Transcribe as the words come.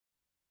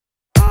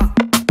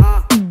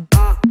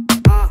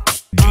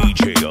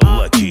DJ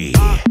Alekie.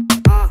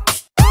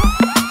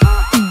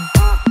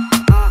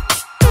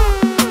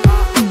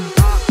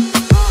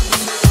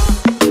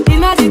 Il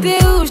m'a dit t'es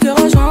où, je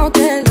te rejoins en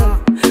tel.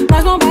 Moi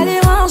je m'en bats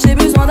les reins, j'ai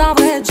besoin d'un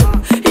vrai job.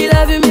 Il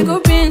a vu mes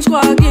copines, je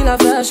crois qu'il a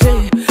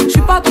flashé. Je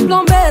suis pas toute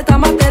bête, à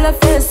m'appeler la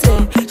fessée.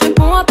 Je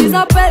réponds à tes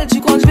appels,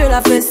 tu crois que je vais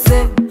la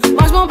fesser.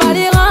 Moi je m'en bats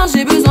les reins,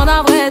 j'ai besoin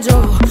d'un vrai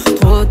job.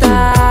 Trop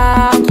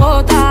tard,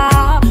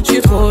 je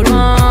suis trop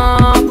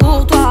loin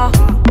pour toi.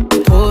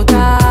 Trop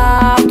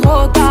tard,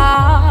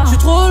 je suis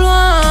trop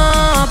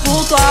loin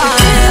pour toi.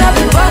 Tu es la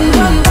plus bonne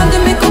de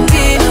mes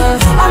copines.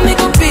 Oh mes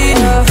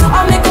copines,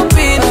 oh mes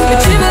copines. Mais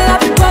tu es la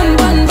plus bonne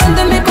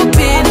de mes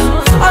copines.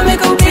 Oh mes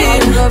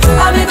copines, oh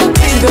mes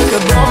copines. Tu veux que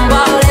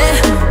bombarder,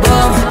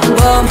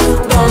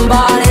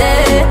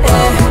 bombarder.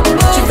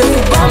 Tu veux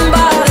que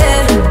bombarder,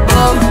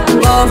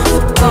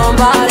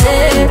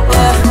 bombarder.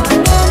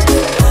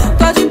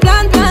 Toi tu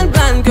planes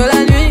que la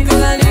nuit.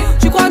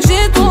 Tu crois que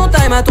j'ai ton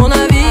time à ton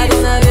avis.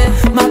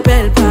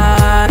 M'appelle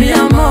pas, mi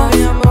amor.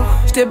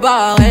 Je t'ai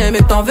barré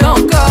mais t'en veux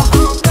encore.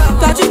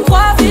 Toi tu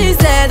crois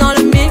viser dans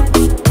le mille.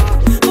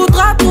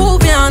 Faudra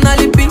trouver un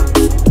alibi.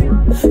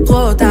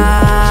 Trop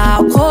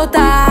tard,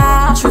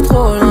 je suis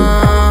trop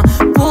loin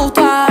pour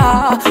toi.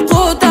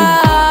 Trop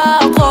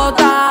tard,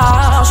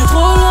 je suis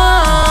trop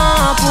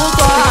loin pour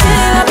toi. Tu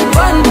es la plus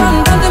bonne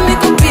de mes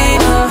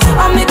copines.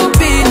 Oh mes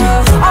copines,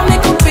 oh mes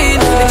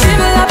copines. Mais tu es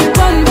la plus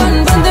bonne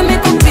de mes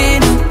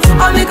copines.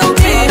 Oh mes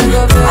copines,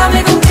 oh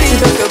mes copines. Tu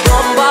veux que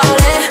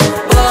bombarder,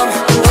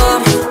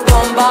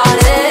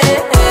 bombarder.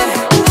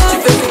 Tu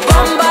veux que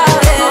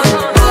bombarder,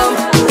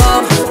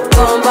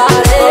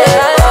 bombarder.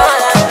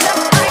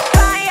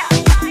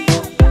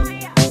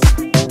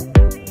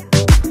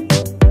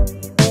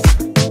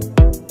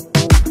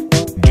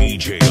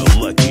 DJ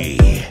Alekie.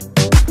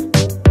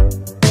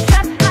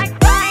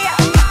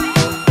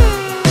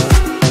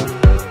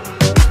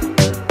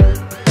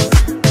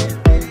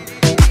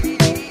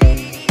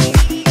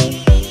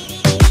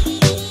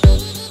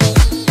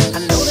 I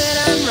know that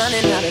I'm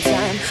running out of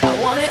time. I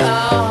want it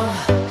all.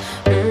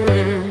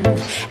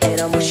 And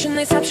I'm wishing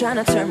they stop trying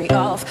to turn me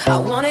off. I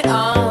want it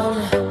all.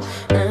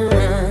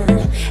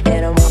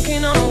 And I'm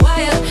walking on a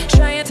wire,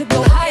 trying to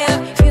go higher.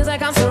 Feels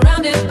like I'm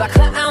surrounded by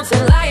clowns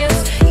and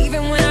liars.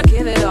 Even when I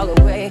give it all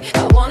away,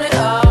 I want it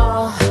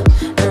all.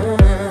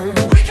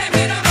 We came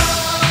here to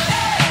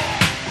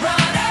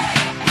run it.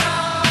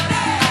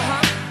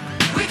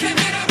 We came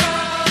here to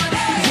run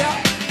it.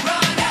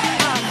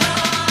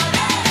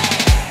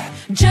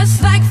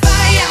 Just like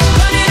fire,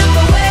 running up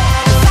the way.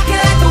 If I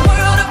could light the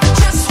world up for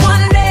just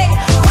one day.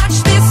 Watch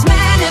this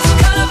madness,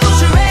 colorful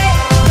charade.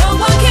 No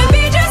one can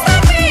be just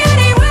like me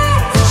anyway.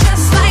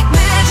 Just like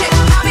magic,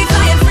 I'll be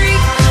flying free.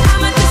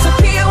 I'ma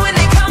disappear when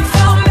they come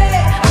for me.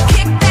 I'll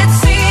kick that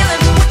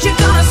ceiling, what you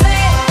gonna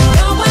say?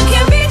 No one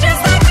can be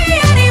just like me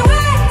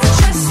anyway.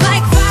 Just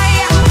like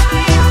fire.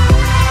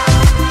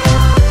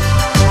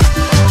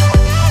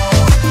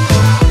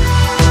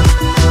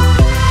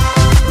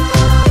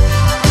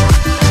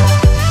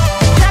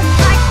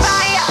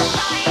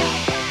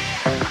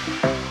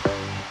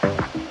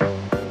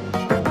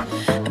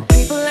 And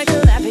people like to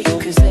laugh at you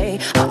cause they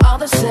are all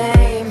the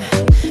same.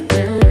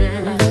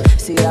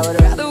 See, I would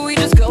rather we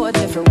just go a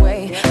different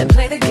way and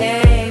play the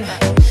game.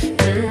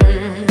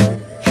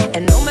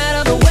 And no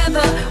matter the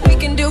weather, we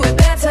can do it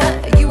better.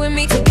 You and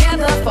me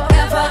together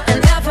forever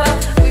and ever.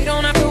 We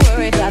don't have to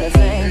worry about a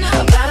thing,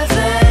 about a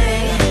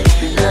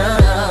thing.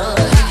 No.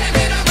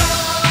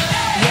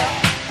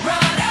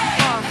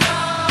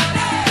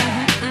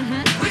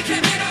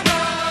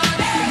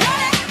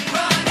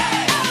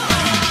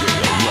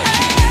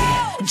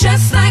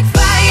 Just like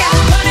fire,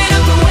 running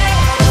up the way.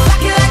 If I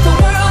could light the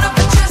world up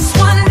for just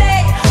one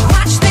day.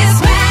 Watch this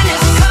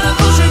madness,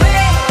 colorful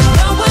charade.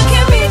 No one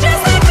can be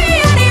just like me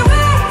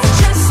anyway.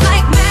 Just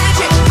like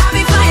magic, I'll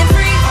be flying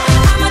free.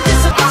 I'ma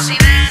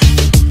disappear.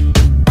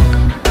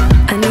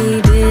 I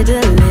needed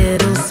a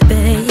little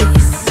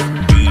space.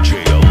 DJ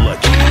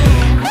Alekie.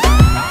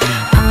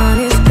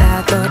 Honest,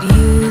 I thought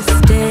you'd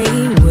stay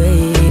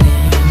waiting.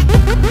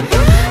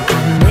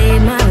 I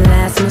made my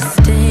last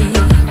mistake.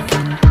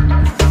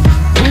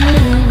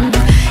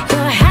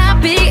 You're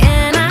happy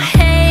and I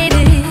hate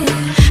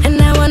it. And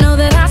now I know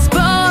that I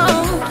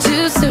spoke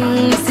too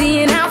soon.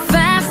 Seeing how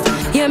fast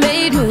you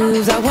made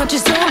moves. I want you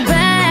so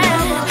bad.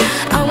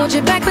 I want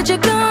you back, but you're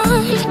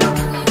gone.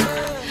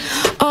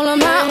 All on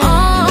my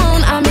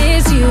own, I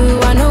miss you.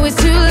 I know it's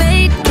too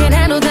late, can't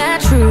handle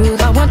that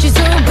truth. I want you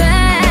so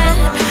bad.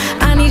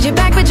 I need you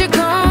back, but you're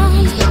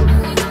gone.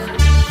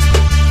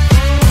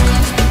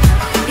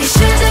 You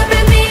should have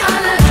been me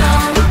all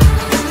along.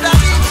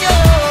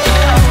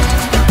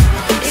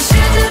 You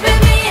should have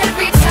been me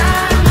every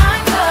time I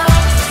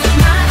close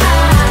my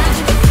eyes.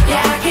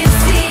 Yeah, I can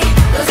see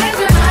those things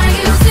where I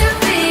used to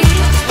be.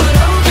 But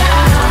oh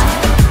God,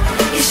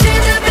 you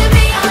should have been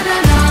me all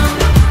along.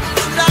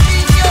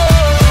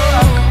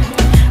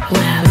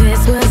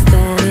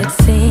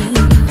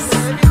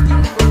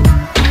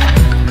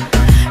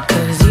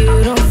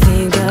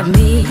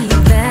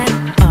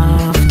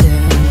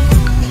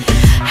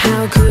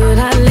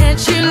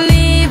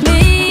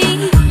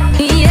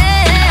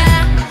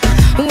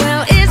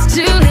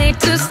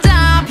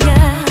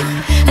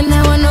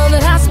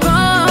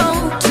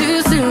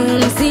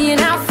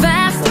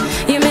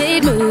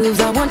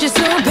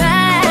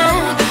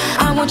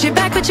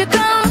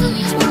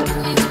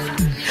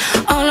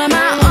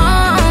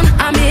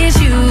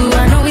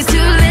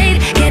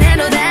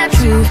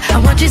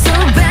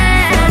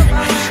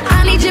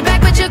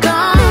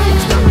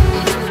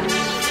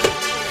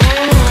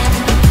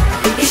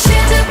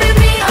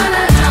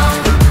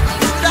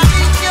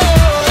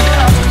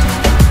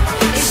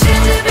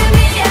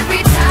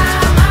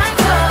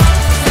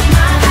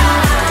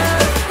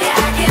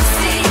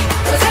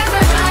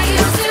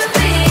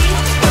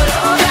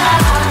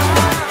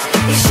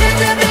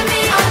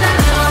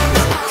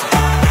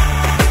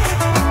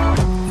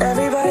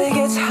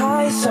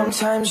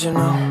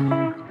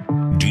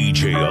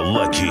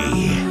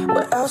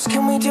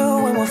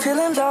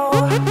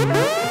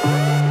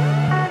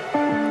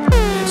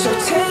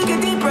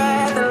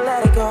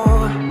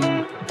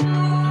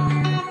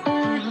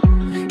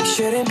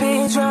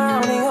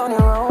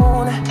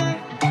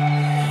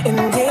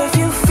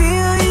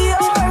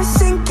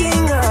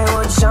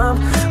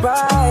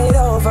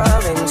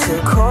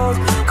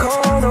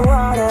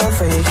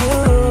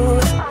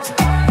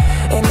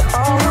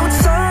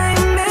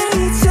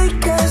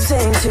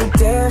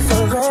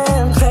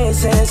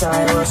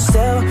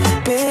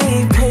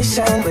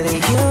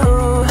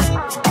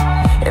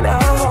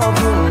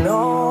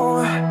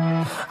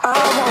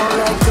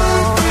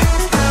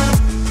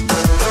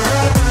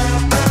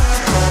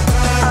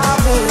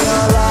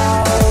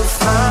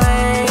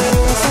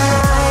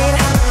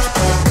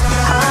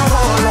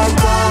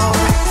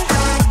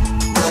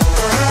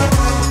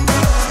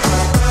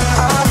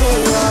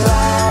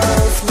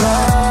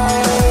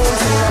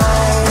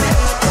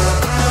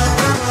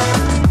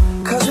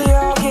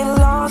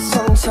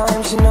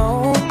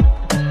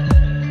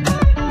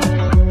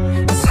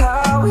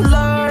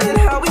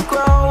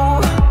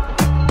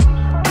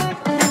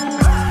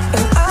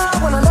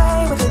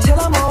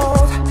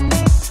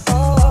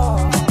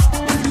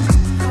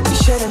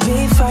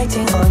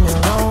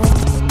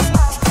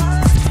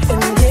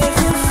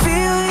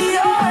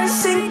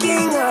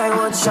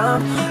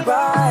 jump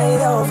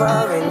right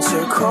over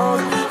into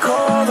cold,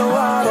 cold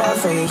water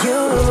for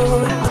you.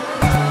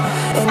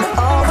 And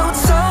although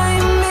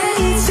time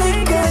may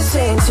take us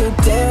into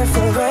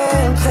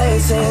different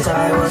places,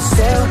 I will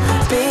still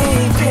be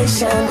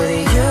patient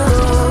with you.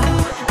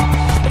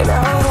 And I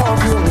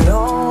hope you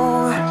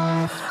know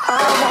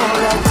I won't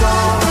let go.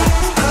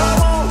 I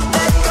won't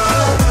let go.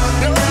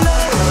 No, no, no,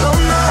 no.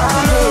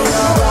 I'll be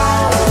your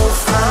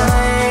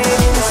lifeline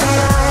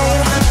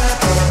tonight.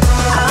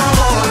 I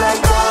won't let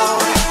go.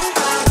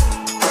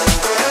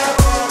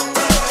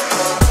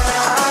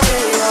 I'll be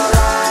your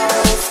lifeline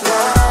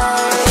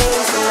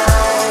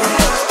tonight.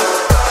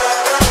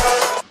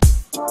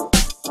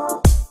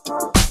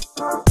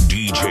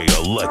 DJ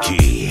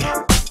Alekie.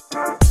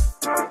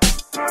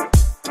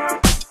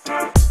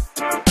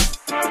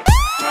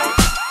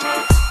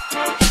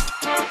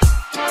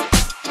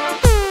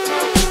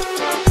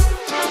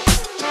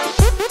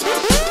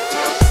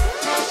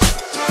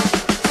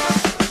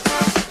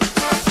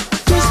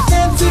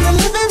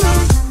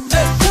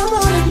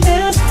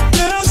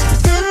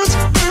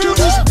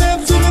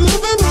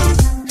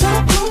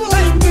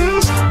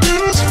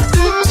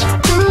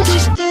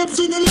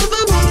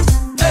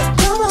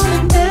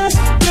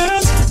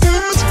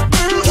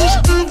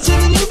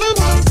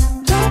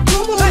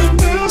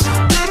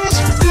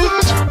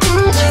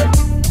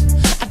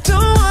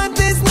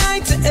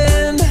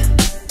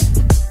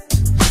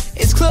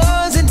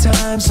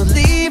 So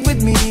leave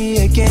with me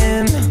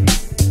again.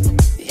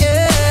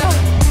 Yeah,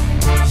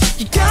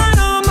 you got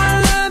all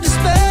my love to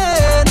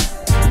spend.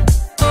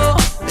 Oh,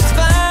 let's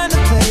find a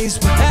place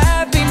where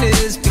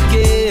happiness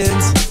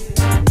begins.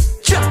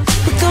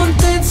 We gon'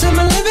 dance in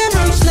my living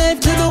room, slave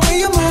to the way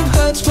you move.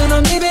 Hurts when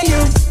I'm leaving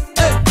you.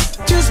 Hey,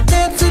 just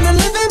dance in the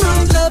living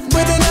room, love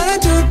with an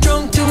attitude,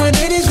 drunk to an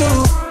 80s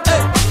groove.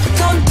 Hey, we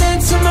gon'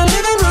 dance in my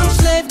living room,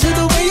 slave to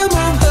the way you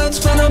move. Hurts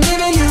when I'm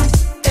leaving you.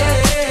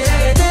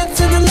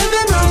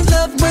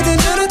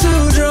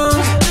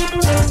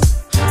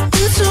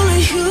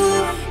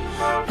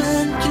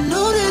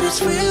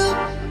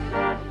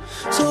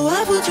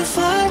 You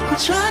fight, we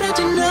try to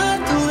deny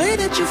the way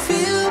that you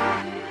feel.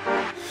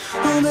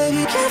 Oh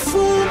baby, can't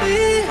fool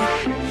me.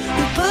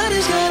 Your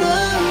body's got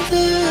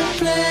other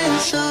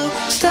plans. So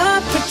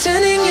stop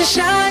pretending you're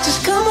shy.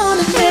 Just come on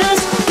and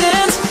dance,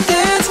 dance,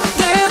 dance,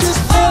 dance.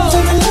 Oh,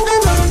 in the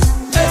living room.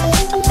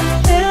 Dance,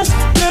 dance,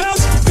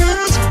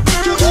 dance.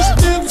 Just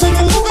dance in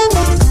the living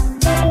room.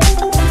 Dance,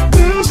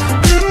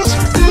 dance,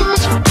 dance.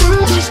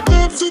 Just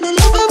dance in the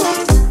living room.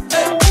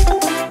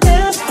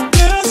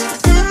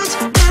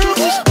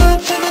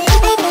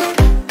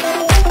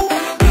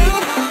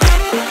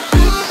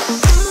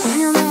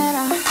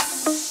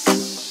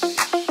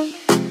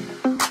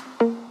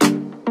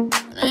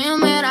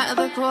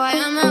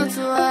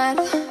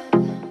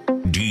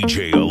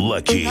 DJ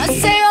Alekie. I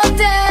say all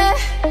day,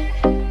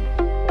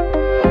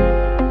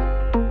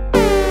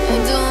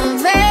 you're doing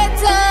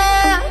better.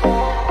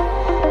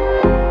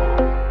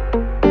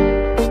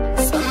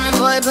 Sono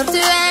poi per te,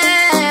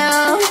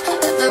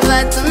 e te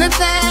petto ne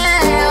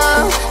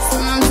peo.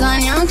 Sono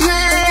Antonio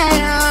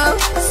Cleo.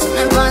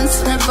 Sono bun,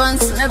 sono bun,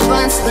 sono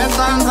bun, sono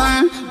bun,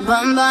 bun,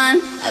 bun, bun.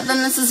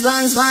 This is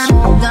buns, bun,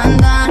 dun,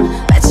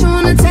 dun. Bet you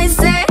wanna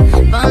taste it,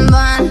 bun,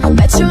 bun.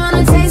 Bet you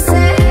wanna taste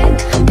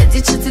it. Bet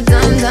you chitty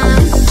dun,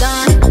 dun,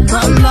 dun,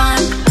 bun, bun.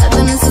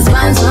 This is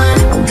buns, bun,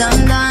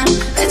 dun, dun.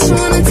 Bet you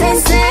wanna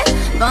taste it,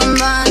 bun,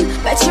 bun.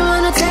 Bet you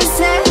wanna taste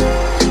it.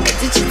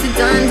 Bet you chitty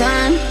dun,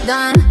 dun,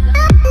 dun.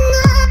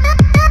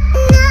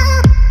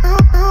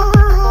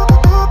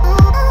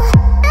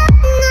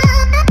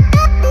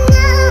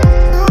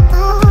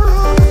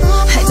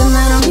 Hey, the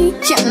man on me,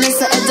 can't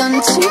miss it, I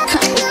done cheek.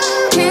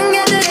 Can't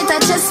get it, I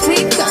just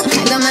speak.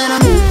 Hey, the man on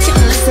me,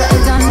 can't miss it, I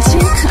done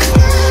cheek.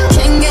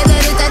 Can't get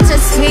it, I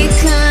just speak.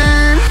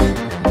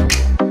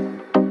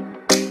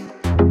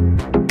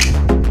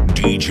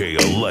 DJ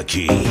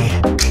Alekie.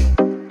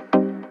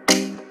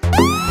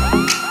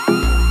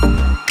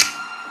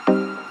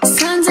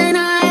 Sunday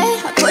night,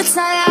 I put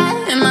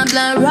tie in my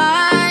blood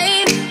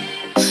right,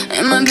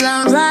 in my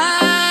blood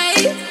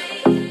right.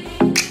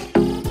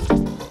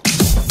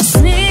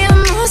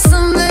 Sniamo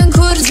sempre in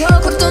corso,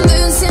 portando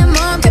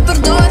insieme che per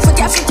due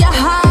fuckia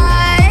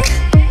high.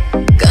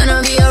 Gonna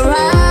be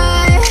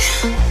alright.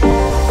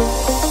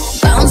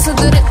 Bounce to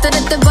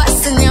the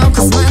bus and yo,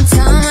 cause my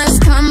time has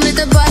come with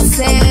the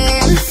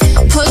bussin'.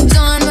 Put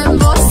on my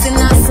boss and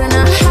I said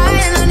I'm high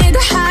and I need the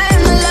high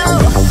and the low.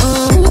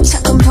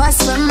 Check on pass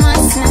for my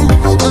sin.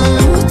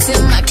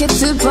 Till my kid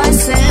to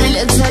bussin'.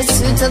 Let's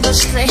head to the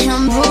straight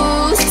and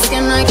boost.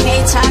 Skin like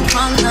H, I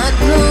cannot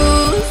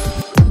lose.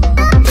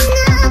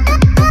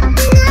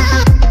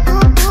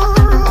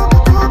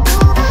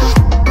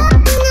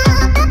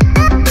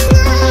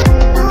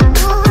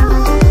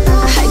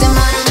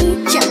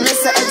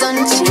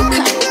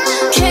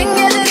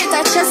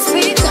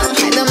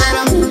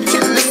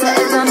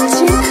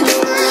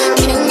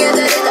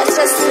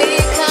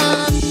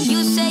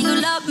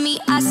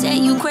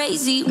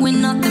 We're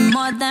nothing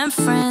more than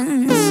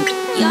friends.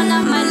 You're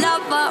not my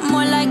lover,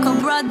 more like a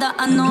brother.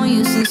 I know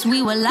you since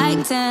we were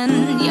like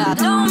 10. Yeah,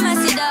 don't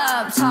mess it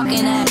up,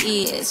 talking at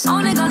ears.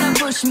 Only gonna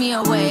push me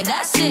away,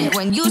 that's it.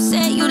 When you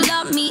say you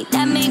love me,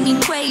 that made me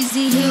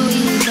crazy. Here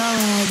we go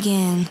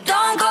again.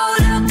 Don't go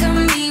look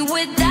at me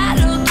with that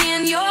look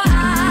in your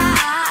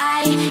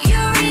eye.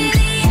 You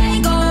really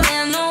ain't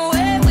going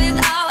nowhere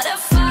without a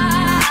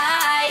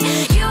fight.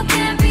 You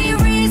can't be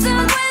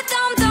reasoned with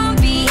them, don't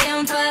be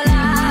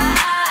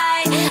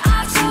impolite.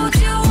 I've told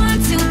you 1,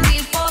 2,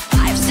 3, 4,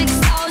 5,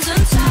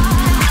 6,000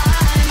 times.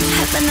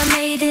 Haven't I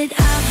made it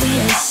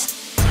obvious?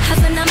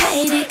 Haven't I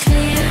made it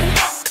clear?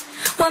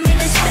 Want me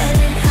to spell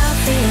it out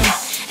for you?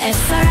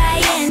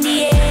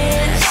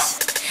 F-R-I-N-D-S.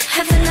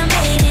 Haven't I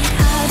made it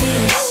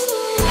obvious?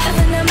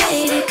 Haven't I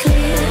made it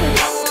clear?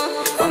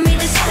 Want me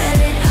to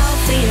spell it out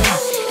for you?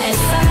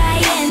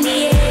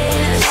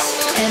 F-R-I-N-D-S.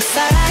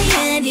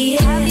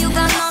 F-R-I-N-D-S. Have you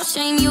got no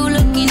shame? You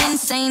looking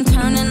insane,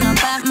 turning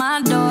up at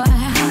my door.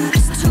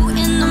 It's 2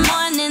 in the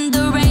morning,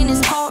 the rain is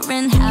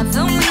pouring.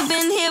 Haven't we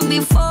been here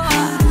before?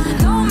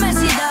 Don't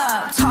mess it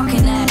up,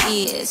 talking at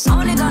ears.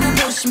 Only gonna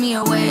push me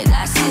away,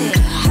 that's it.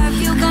 Have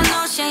you got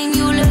no shame?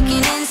 You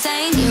looking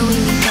insane. Here we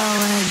go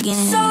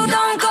again. So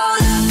don't go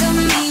look at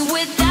me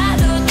with that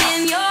look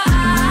in your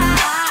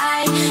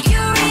eye.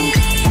 You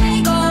really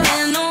ain't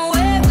going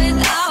nowhere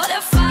without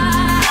a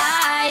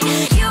fight.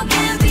 You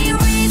can't be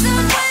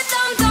reasoned with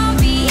them, don't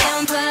be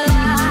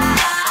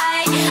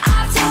impolite.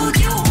 I've told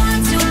you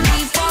 1, 2,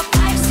 3, 4,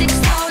 5,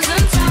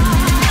 6,000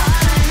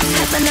 times.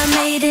 Haven't I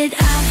made it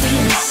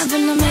obvious?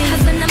 Haven't I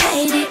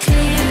made it clear?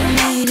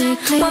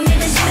 Want me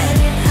to spell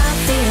it out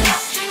for you?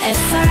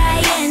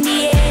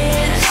 F-R-I-N-D-S.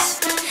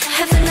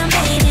 Haven't I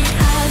made it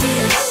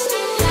obvious?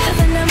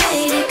 Haven't I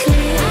made it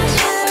clear?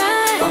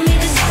 Want me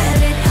to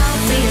spell it out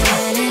for you?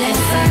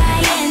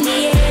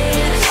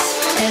 F-R-I-N-D-S.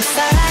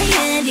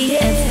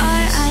 F-R-I-N-D-S.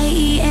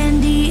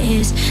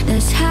 F-R-I-E-N-D-S.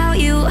 That's how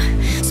you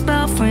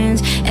spell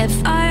friends.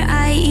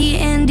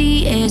 F-R-I-E-N-D-S.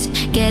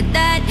 Get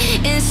that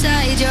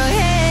inside your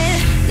head.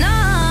 No,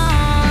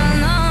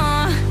 no,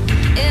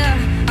 yeah,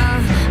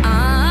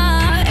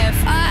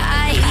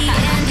 F-R-I-E-N-D-S.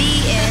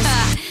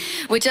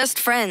 We're just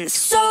friends.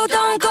 So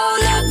don't go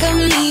look at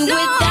me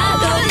with that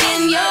look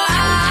in your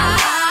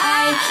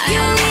eye.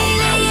 You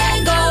really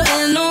ain't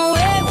going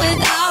nowhere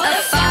without a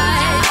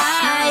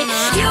fight.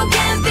 You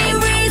can't be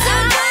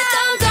reasoned with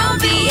them, don't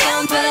be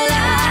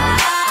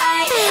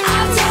impolite.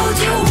 I've told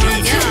you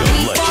 1, 2,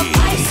 3, 4,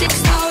 5,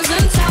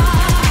 6,000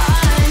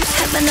 times.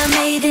 Haven't I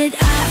made it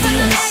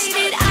obvious?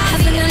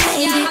 Haven't I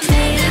made it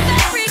clear?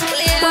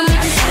 Want me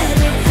to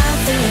spell it out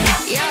for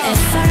you?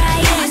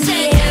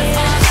 F-R-I-N-D-S.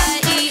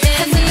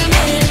 Haven't I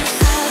made it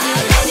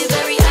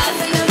obvious?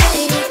 Haven't I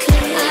made it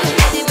clear?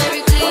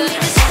 Want me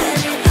to spell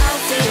it out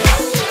for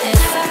you?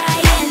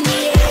 F-R-I-N-D-S.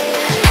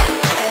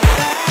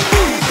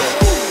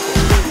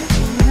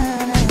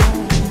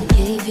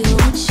 Gave you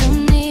what you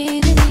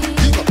needed.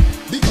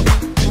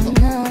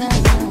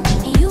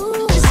 You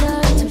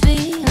deserve to be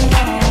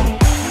alone.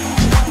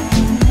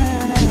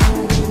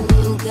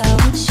 You got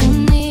what you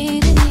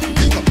needed.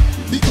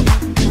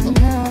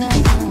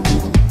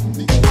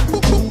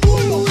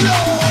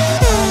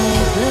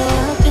 Blew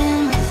up in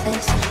my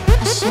face.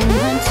 My shit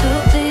went to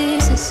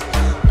pieces.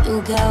 You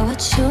got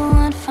what you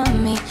want from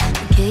me. I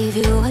gave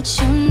you what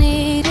you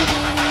needed.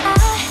 I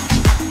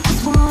was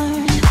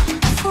warned,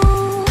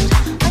 fooled,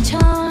 my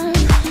charm,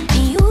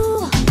 and you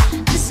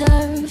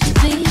deserve to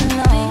be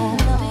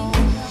alone.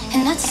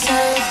 And I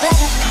deserve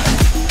better,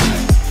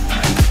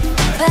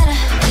 better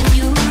than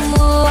you.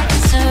 I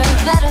deserve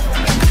better,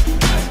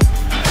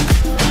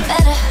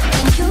 better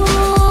than you.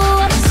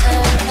 I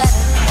deserve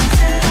better.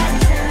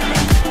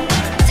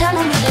 Tell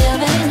them they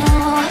already know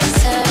I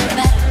deserve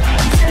better.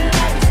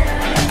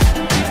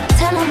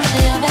 Tell them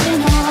they already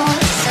know I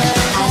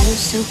deserve better. I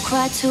used to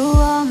cry to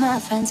all my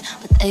friends,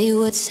 but they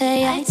would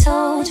say I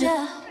told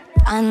ya.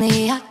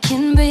 Finally I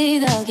can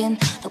breathe again.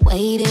 The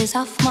weight is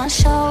off my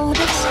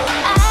shoulders.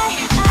 I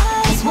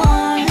was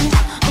warned,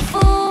 a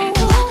fool,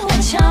 a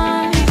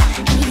charm,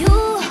 and you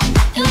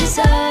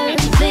deserve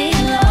to be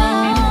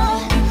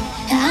alone.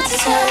 And I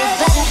deserve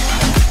better,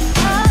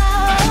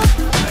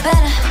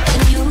 better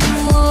than you.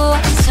 I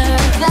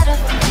deserve better,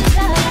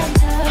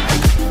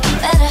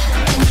 better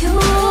than you.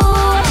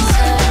 I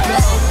deserve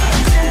better.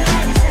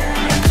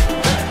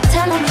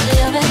 Tell them they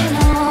already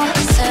know I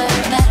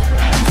deserve better.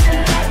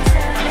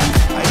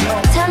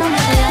 Tell them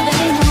they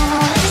already know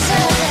I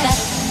deserve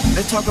better.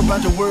 Let's talk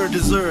about the word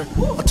deserve.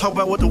 I'll talk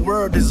about what the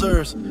world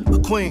deserves. A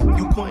queen,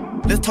 you queen.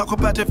 Let's talk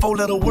about that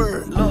 4-letter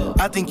word.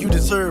 I think you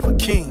deserve a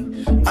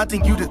king. I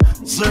think you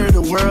deserve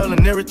the world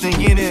and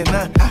everything in it. And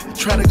I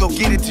try to go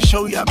get it to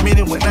show you I meant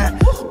it when I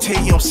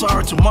tell you I'm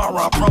sorry tomorrow.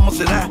 I promise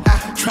that I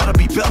try to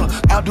be better.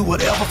 I'll do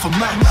whatever for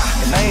mine.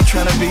 And I ain't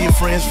trying to be your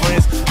friends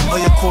or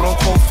your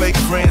quote-unquote fake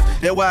friends.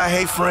 That's why I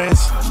hate friends.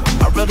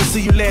 I'd rather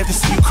see you laugh than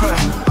see you cry.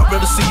 I'd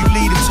rather see you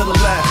lead and tell a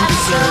lie. You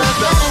deserve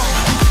better.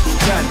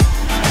 Got it.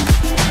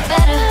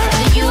 Better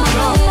than you.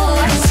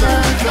 I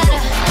deserve better.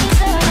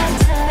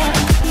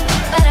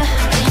 Better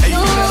than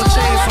you. I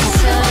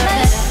deserve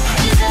better.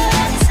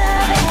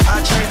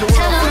 I changed the world.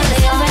 Tell them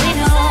they already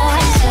know I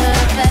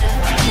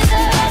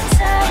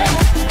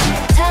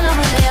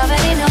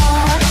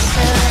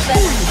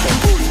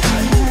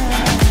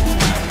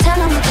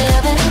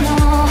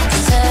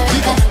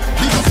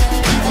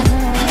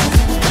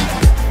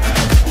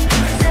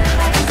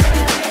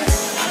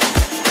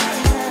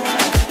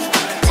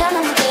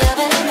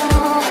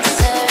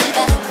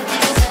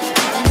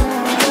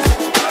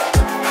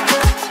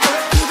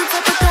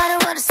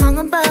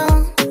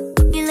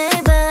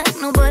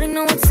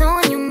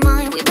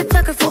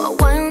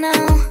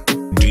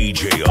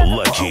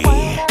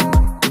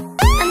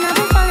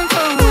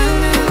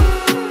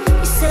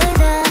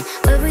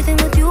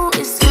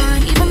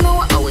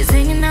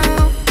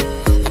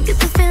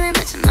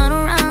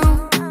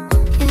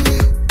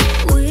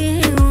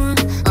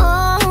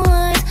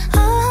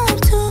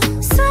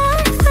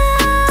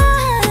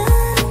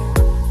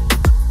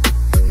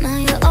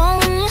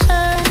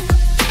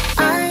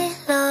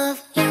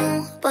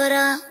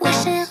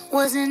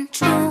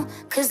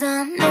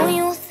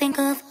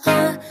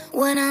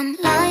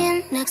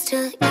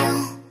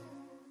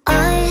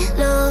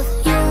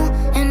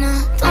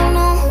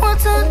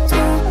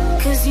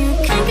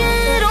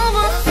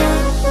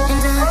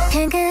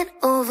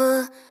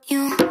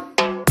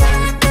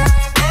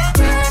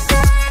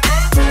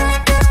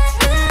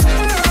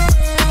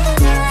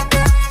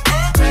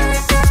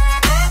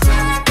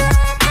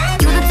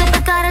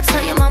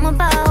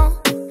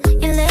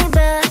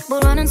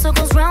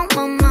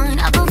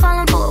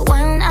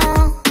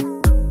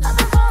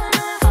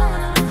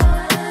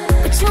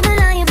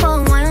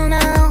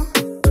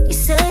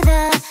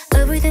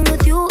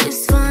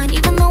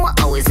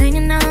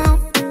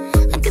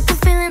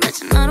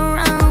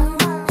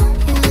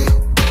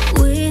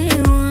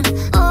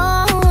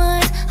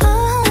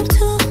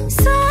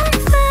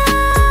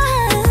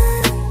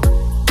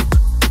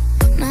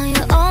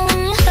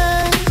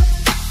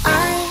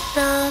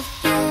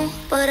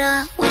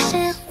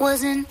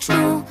being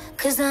true,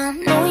 'cause I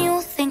know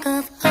you think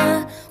of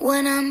her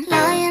when I'm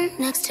lying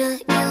next to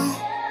you.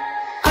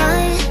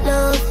 I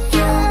love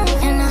you,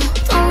 and I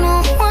don't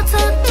know what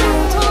to do,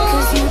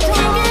 'cause you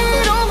can't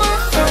get over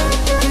her,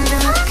 and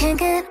I can't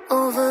get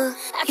over you.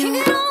 I can't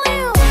get over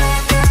you.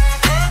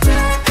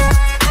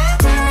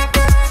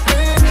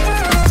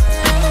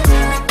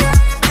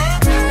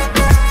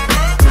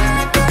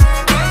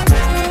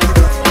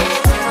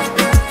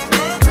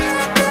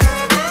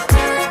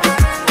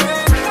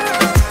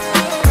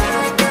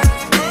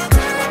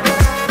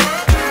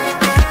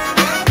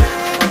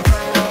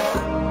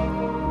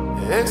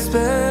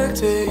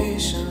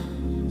 Expectations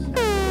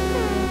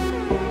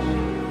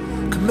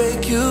can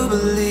make you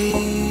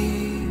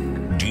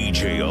believe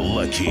DJ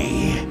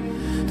Alekie.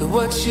 that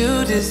what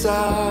you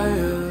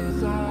desire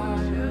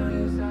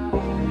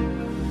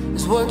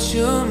is what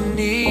you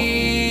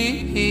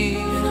need.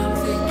 And I'm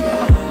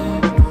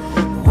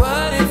thinking,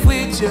 what if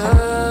we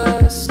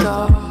just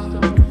start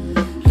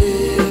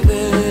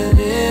living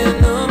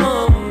in the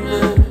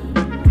moment?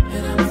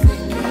 And I'm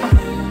thinking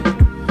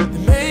that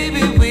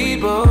maybe we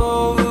both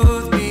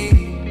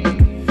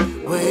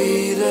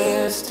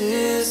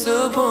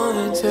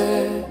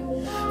disappointed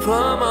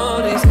from all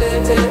these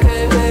expectations.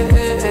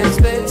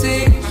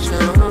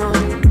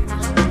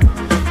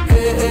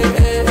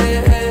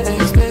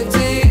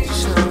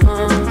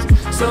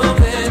 So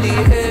many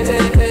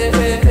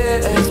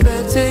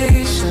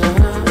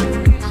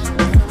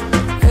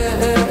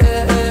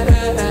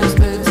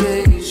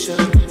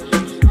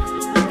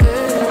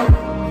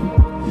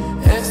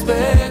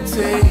expectations.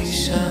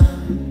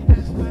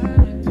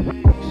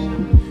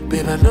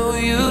 Babe, I know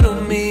you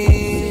don't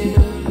mean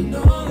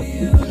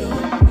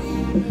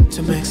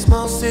to make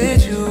small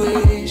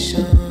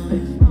situations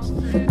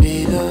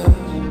bigger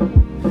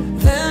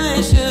than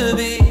they should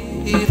be,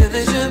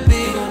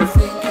 I'm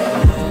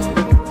thinking,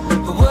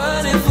 but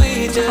what if we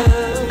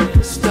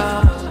just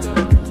start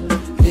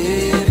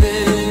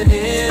living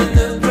in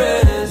the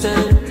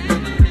present?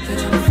 And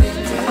I'm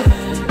thinking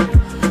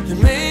that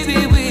maybe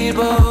we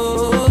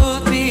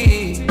both be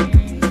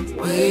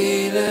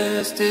way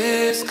less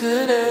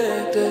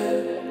disconnected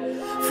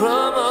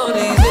from all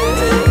these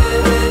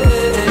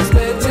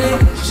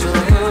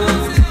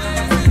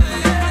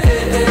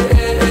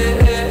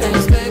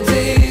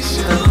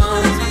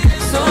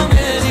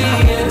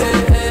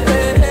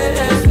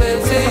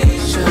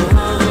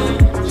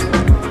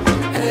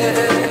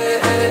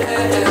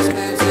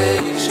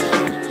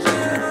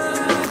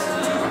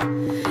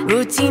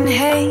routine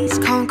haze,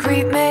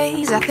 concrete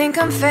maze, I think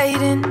I'm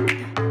fading.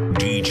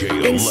 DJ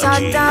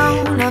Inside Alekie.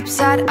 down,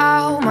 upside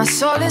out, my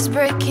soul is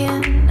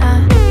breaking.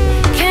 I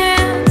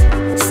can't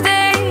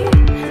stay,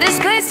 this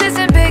place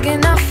isn't big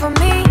enough for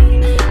me.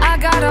 I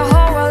got a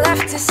whole world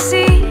left to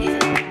see.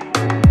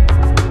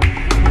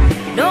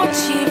 No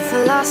cheap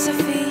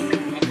philosophy,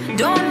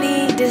 don't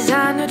need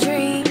designer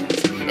dreams.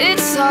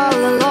 It's all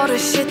a load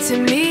of shit to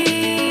me.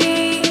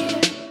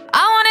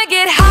 I wanna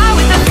get high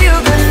with a few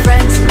good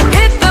friends,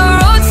 hit the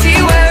road, see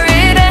where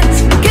it ends,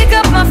 kick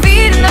up my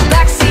feet in the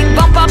backseat,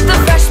 bump up the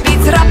fresh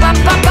beats,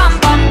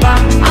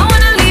 rap-a-pa-pam-pam-pam. I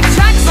wanna leave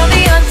tracks on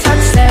the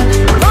untouched land,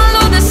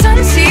 follow the sun,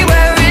 see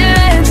where it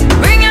lands,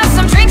 bring out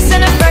some drinks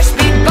and a fresh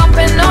beat,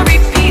 bumping on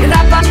repeat,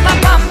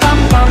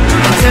 rap-a-pa-pam-pam-pam.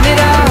 Turn it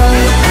up,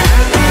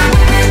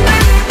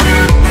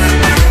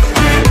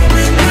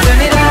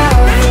 turn it up,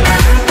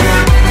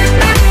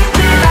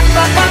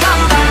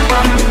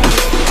 rap-a-pa-pam-pam-pam.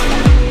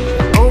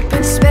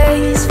 Open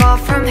space, far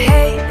from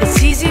hate, it's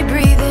easy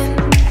breathing.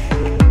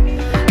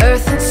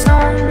 Earth and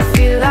stone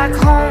feel like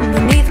home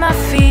beneath my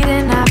feet,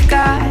 and I've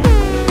got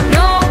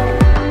no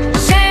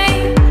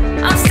shame.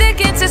 I'm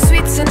sticking to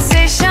sweet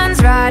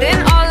sensations, riding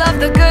all of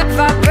the good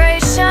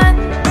vibrations.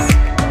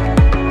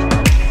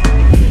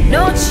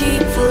 No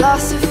cheap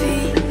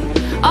philosophy,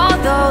 all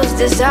those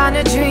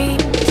designer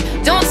dreams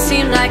don't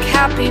seem like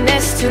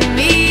happiness to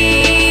me.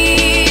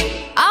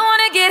 I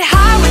wanna get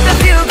high with a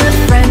few good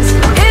friends,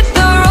 hit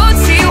the road,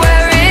 see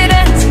where it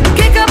ends,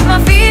 kick up my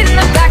feet in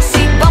the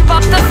backseat, bump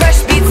up the fresh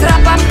beats,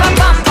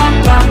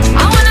 rap-a-pa-pam-pam-pam.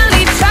 I wanna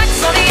leave tracks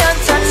on the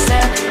untouched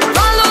land,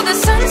 follow the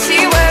sun,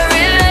 see where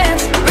it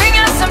lands, bring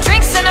out some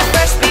drinks and a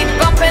fresh beat,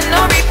 bumping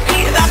on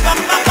repeat,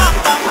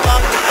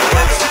 rap-a-pa-pam-pam-pam.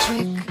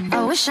 Trick, I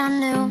wish I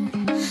knew.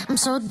 I'm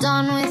so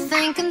done with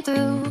thinking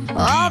through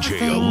all the DJ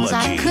things I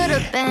Alekie. could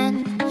have been,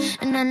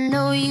 and I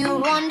know you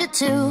wanted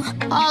to.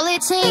 All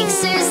it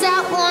takes is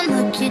that one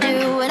look you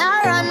do, and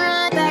I run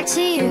right back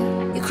to you.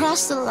 You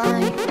cross the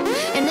line,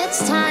 and it's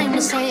time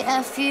to say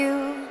F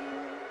you.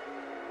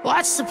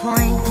 What's the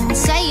point in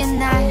saying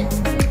that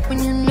when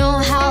you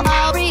know how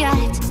I'll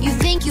react? You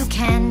think you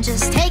can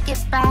just take it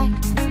back.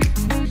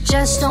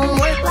 Just don't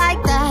work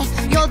like that.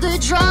 You're the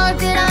drug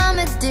that I'm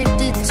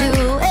addicted to,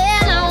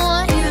 and I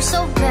want you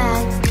so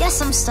bad.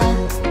 Guess I'm stuck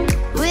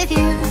with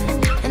you,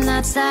 and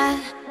that's that.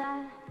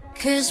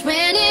 'Cause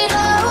when it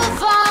all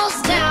falls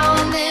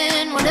down,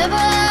 then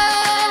whatever.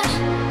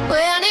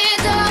 When it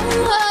don't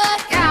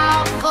work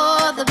out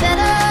for the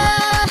better,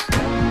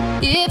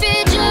 if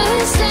it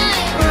just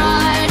ain't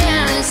right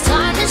and it's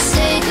time to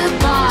say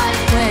goodbye.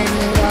 When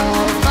it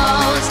all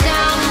falls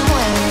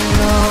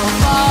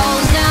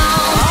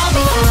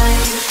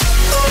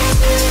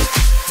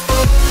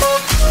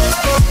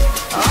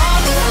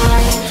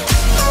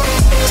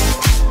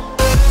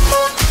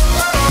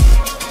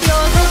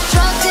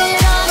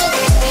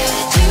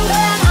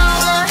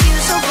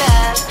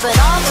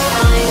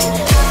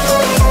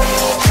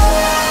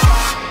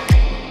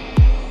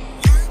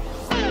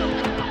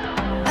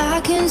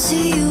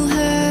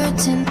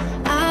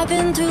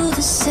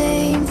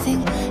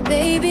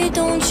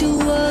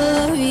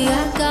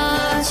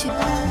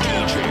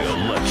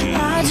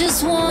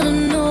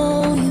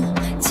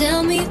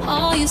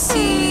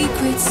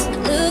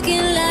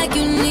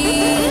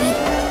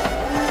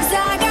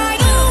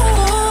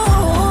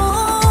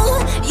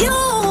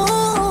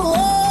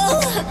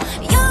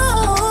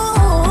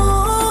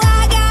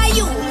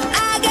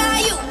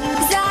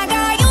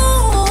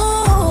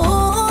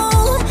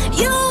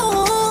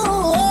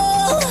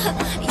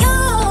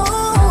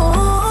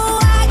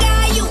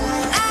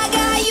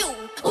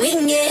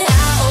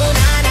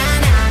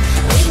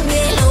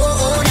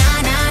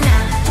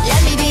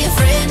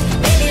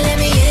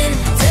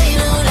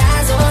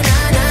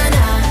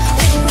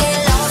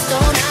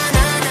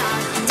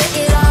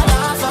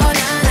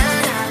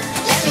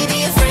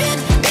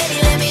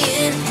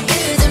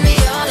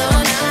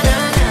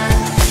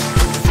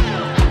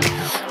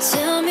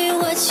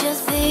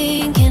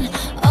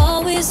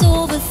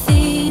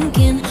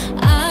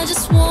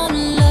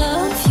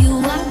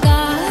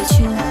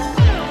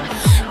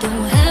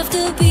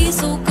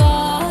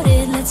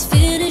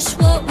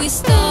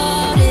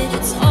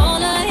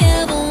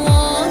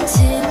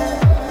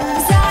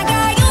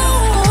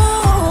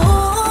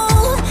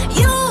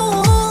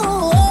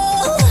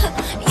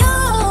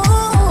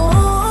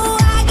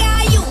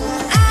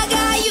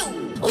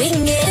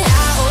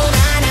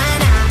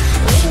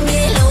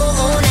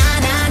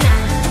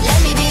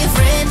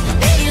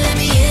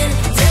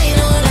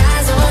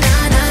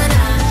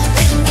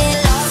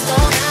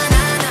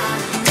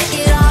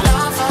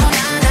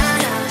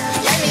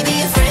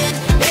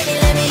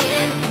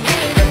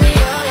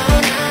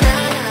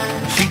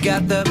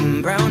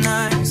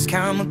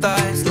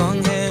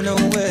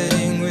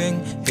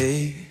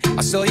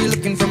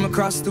looking from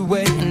across the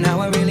way, and now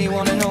I really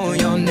wanna know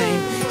your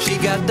name. She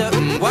got the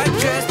white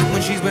dress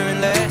when she's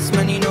wearing less,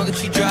 man, you know that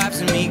she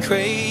drives me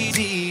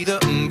crazy. The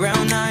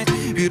brown eyes,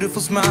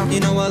 beautiful smile, you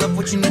know I love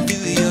watching you do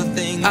your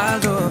thing. I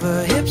love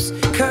her hips,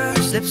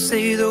 curves, lips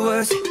say the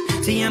words.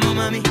 Te amo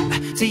mami,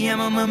 te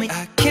amo mami.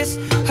 I kiss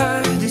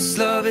her, this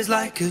love is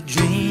like a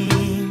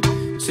dream.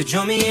 So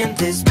join me in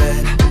this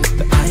bed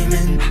that I'm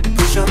in.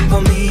 Push up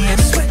on me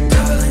and sweat,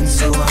 darling.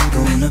 So I'm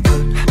gonna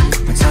put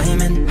my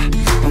time in.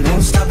 I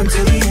won't stop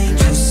until the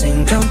angels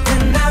sing. Jump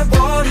in that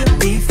water,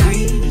 be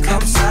free.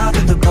 Come south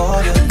of the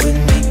border with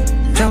me.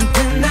 Jump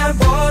in that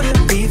water,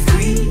 be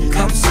free.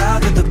 Come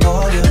south of the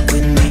border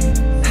with me.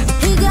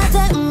 He got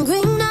that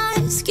green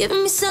eyes,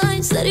 giving me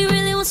signs that he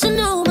really wants to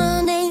know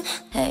my name.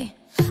 Hey,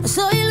 I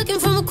saw you looking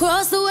from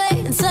across the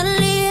way, and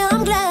suddenly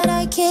I'm glad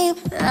I came.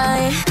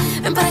 Ay,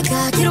 ven para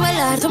acá, quiero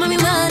bailar, toma mi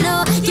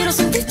mano. Quiero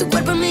sentir tu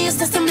cuerpo en mí,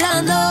 estás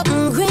temblando.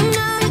 Green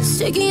eyes,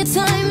 taking your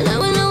time, and I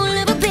will know we'll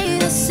never be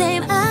the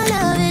same. I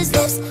love his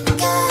lips,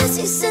 cause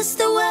he says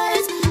the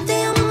words.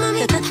 Te amo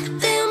mami,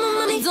 te amo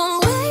mami.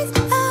 Don't wake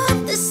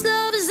up, this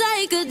love is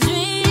like a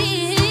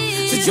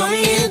dream. So join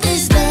me in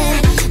this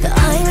bed that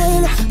I'm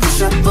in.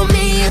 Push up on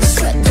me and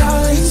sweat,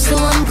 darling. So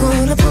I'm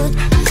gonna put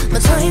my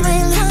time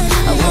in.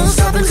 I won't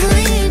stop until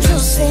the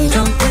angels sing.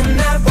 Jump in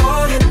that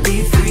water,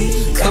 be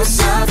free. Come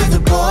south of the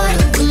border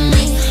with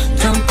me.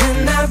 Jump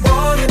in that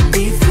water,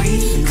 be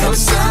free. Come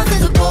south of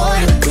the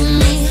border with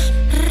me.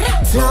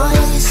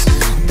 Flawless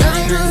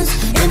diamonds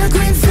in a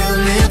green field,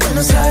 near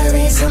Buenos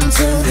Aires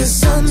until the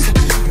sun's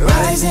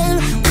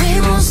rising. We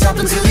won't stop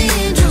until the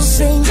angels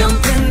sing.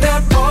 Jump in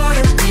that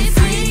water, be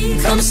free.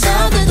 Come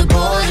south of the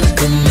border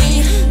with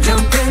me.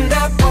 Jump in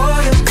that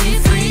water, be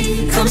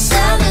free. Come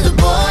south of the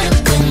border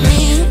with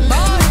me.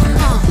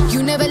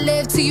 You never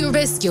live till you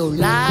risk your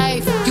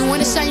life. You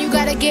wanna shine, you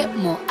gotta get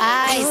more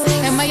eyes.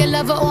 Am I your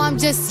lover or I'm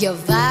just your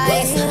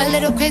vice? A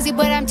little crazy,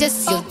 but I'm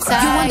just your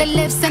type. You want the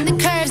lips and the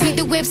curves, need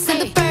the whips and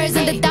the furs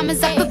and the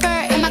diamonds I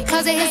prefer. In my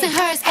closet, his and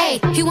hers. Ayy,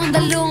 he want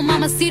the little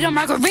mamacita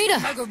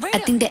margarita. I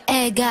think the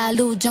egg got a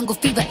little jungle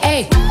fever.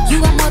 Ayy,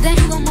 you want more than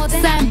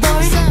something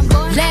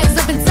boring. Legs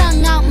up and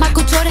tongue out,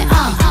 Michael Jordan.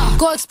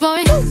 Go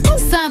exploring,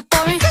 something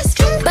foreign.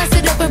 Bust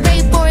it open,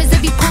 rainforest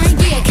if you pouring.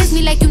 Yeah, kiss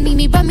me like you need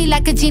me, rub me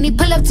like a genie.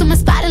 Pull up to my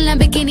spot in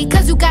Lamborghini,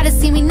 cause you gotta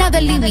see me, never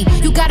leave me.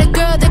 You got a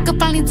girl that could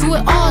finally do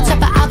it all.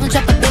 Drop an album,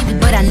 drop a baby,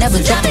 but I never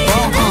drop a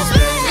ball.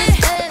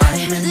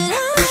 I'm in,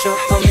 push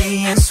up on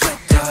me and sweat,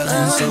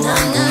 darling. So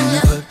I'm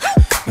gonna put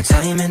my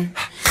time in.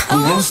 I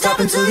won't stop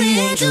until the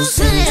angels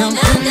sing. Jump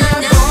in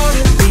that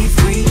water, be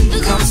free.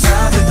 Come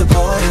south of the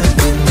border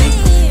with me.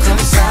 Come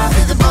south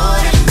of the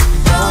border,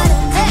 border.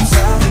 Come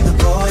south of the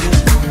border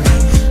with me.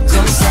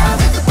 Come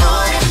south of the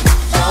border,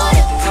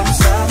 border. Come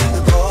south of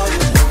the border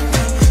with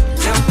me.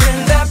 Jump in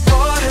that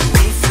water,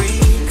 be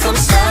free. Come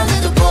south of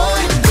the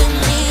border with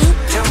me.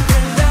 Jump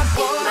in that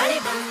water.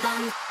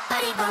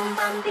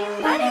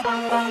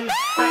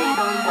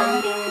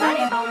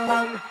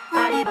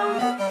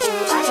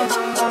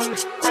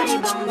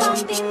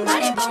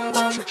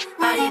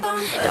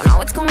 Don't know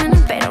what's going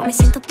on, pero me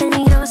siento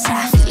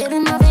peligrosa. Feel it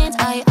in my veins,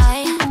 ay,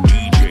 ay.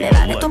 Le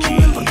vale tu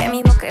opinión porque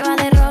mi boca va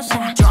de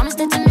rosa. Promise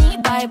to me,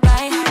 bye,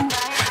 bye.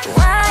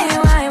 Why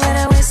would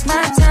I waste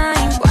my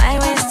time? Why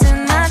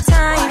wasting my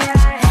time?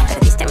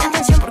 Perdiste mi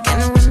atención porque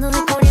no ando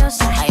de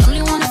curiosa. I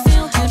only wanna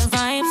feel good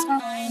vibes.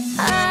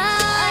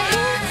 Ay,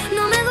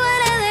 no me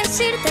duele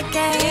decirte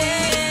que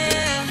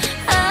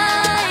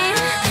ay,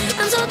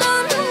 I'm so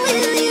done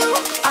with you.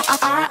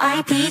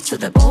 R.I.P. to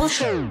the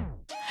bullshit.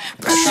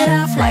 Brush it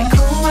off like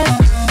Cool Whip.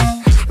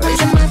 Raise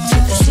them up to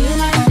the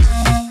ceiling.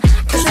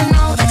 Cause I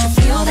know that you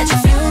feel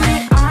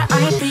me.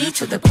 R.I.P.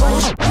 to the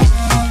bullshit.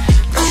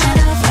 Brush it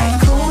off like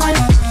Cool Whip.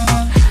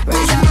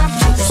 Raise them up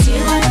to the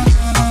ceiling.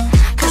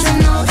 Cause I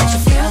know that you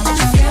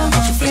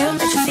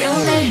feel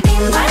me.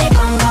 Bing body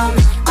bum bum,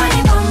 body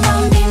bum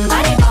bum, bing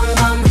body bum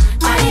bum,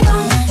 body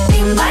bum,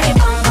 bing body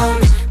bum bum,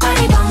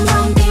 body bum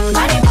bum, bing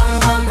body bum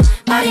bum,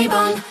 body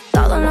bum.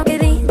 Todo lo que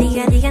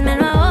digan me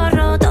lo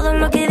ahorro. Todo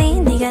lo que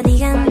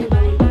digan.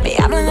 Me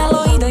hablan al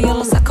oído, yo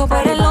lo saco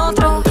por el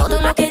otro. Todo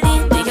lo que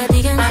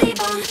digan.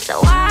 So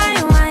why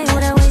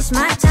would I waste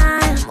my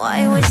time?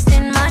 Why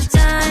wasting my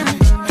time?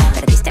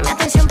 Perdiste mi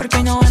atención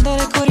porque no ando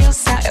de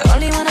curiosa. I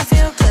only wanna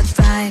feel good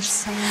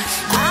vibes.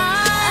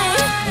 Ay,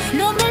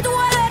 no me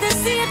duele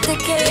decirte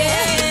que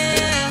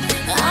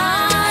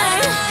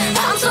ay,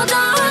 I'm so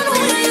done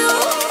with you.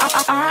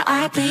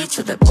 R.I.P.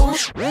 to the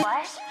bullshit.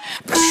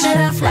 Brush it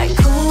off like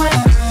Cool Whip.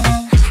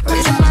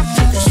 Raise them up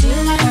to the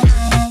ceiling.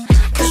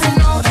 Cause I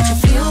know that you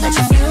feel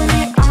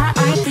me.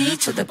 R.I.P.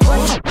 to the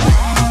bullshit.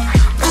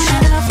 Brush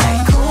it off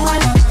like Cool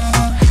Whip.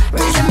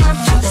 Raise them up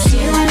to the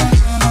ceiling.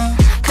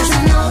 Cause I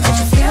know that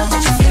you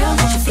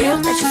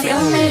feel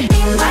me.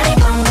 Bing body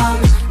bum bum,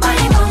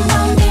 body bum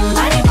bum, bing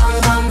body bum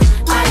bum,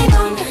 body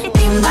bum,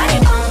 bing body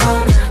bum bum,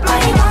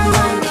 body bum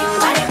bum, bing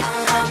body bum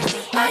bum,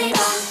 body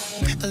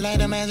bum. Like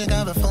the magic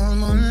of a full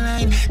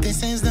moonlight.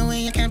 This is the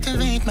way you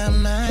captivate my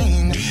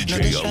mind. No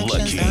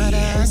distractions that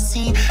I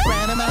see.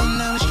 Right about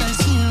now it's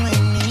just you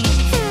and me.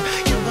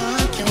 You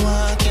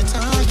walk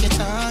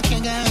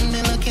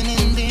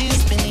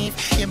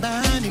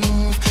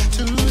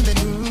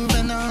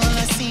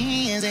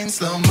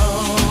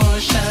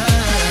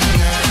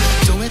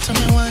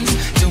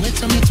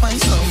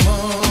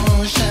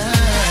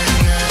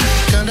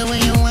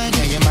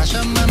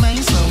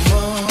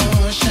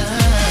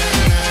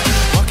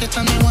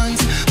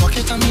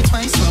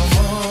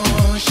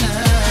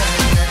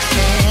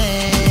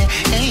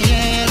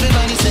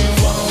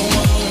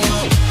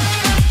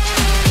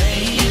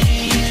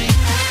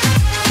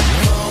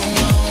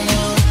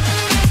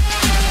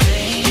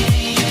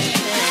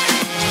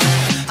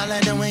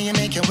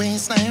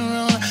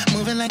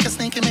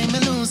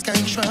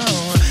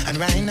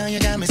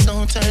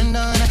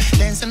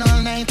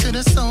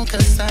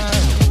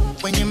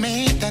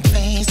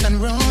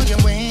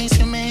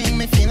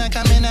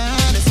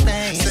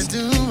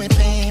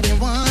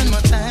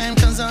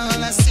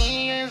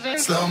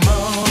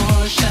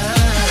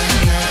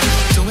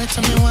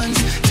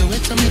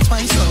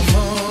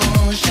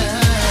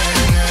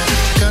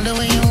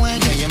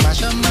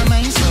mash up my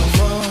mind, slow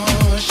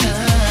motion.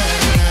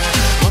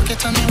 Walk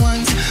it on me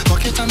once,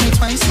 walk it on me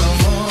twice, slow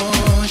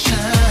motion.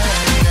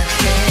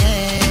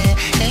 Yeah,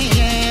 yeah,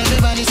 yeah,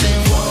 everybody say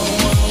whoa,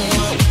 whoa,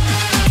 whoa.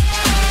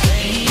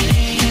 Yeah,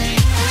 yeah, yeah.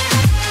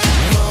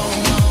 Whoa,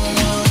 whoa,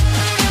 whoa.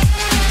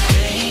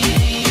 Yeah,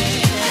 yeah, yeah.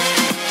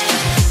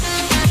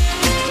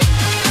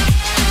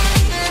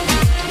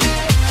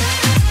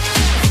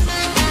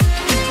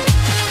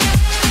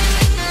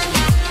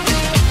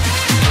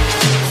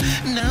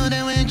 Now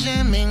that we're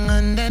jamming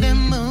under the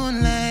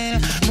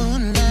moonlight,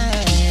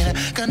 moonlight,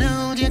 gonna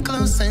hold you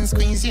close and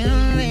squeeze you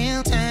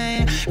real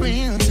tight,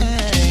 real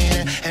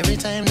tight. Every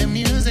time the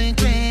music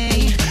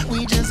play,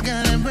 we just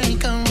gotta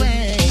break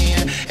away.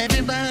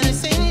 Everybody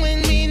sing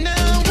with me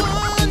now,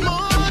 one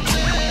more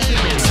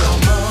time. Slow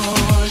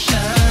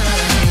motion.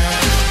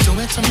 Do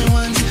it to me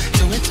once,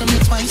 do it to me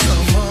twice.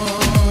 Slow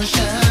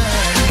motion.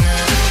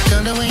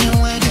 Girl, the way you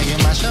want, yeah, you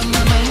mash up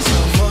my mind.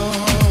 Slow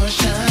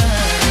motion.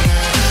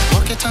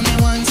 Walk it on me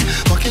once,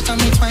 walk it on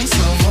me twice.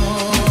 Slow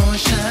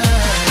motion.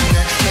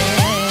 Yeah,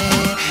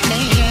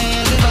 yeah,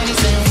 yeah. Everybody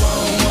say whoa,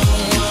 whoa,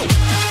 whoa.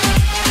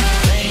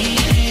 Yeah,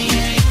 yeah,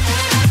 yeah.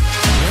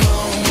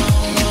 Whoa, whoa,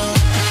 whoa.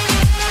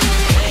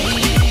 Yeah,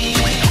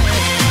 yeah, yeah.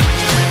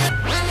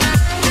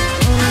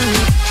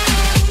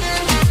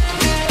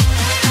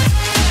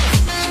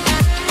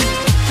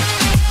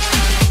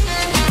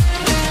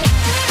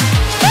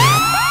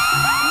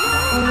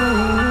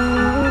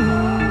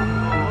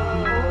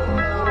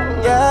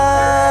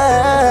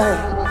 Yeah,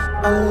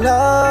 I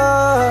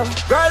love.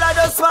 Girl, I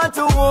just want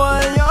to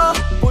hold you,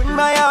 put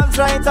my arms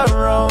right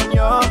around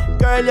you.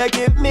 Girl, you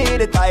give me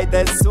the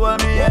tightest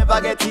hold me ever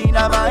get in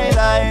my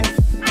life.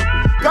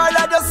 Girl,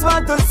 I just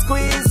want to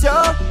squeeze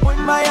you, put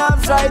my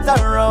arms right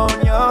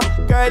around you.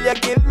 Girl, you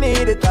give me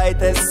the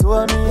tightest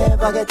hold me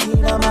ever get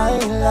in my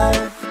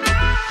life.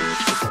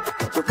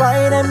 You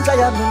buy them try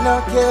me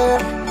no care.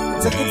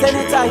 Take it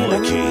anytime,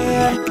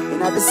 anywhere. In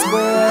the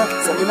square,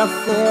 so we no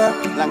fear.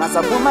 Long as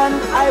a woman,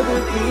 I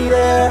will be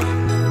there.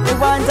 Me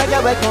want a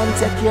girl we come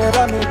take care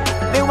of me.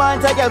 Me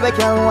want a girl we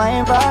can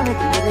wine for me.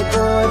 Feel it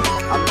good,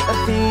 I'm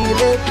gonna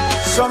feel it.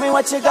 Show me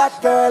what you got,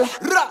 girl.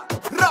 Ra,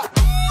 ra.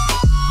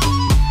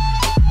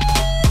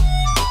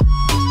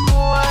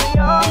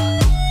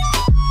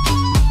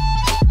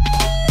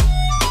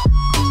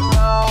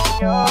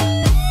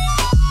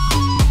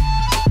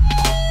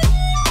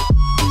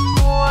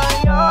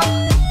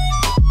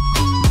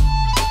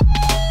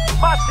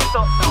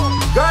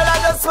 Girl,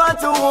 I just want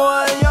to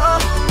hold you,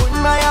 put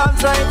my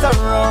arms right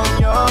around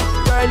you.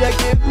 Girl, you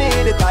give me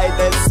the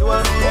tightest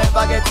hold me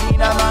ever get in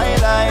my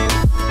life.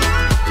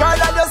 Girl,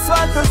 I just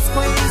want to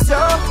squeeze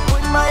you,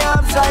 put my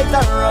arms right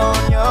around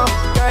you.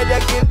 Girl,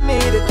 you give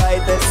me the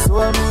tightest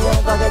hold me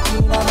ever get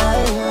in my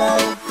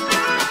life.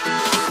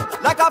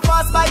 Like a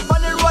fast bike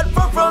on the road,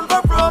 from.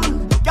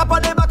 Cap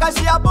on the back and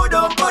she a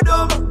budum.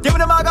 Give me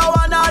the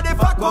marijuana, the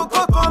fuck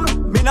come.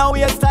 Me no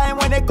waste time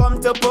when it come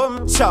to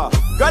boom. Sure.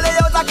 Girl, you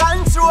out of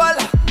control.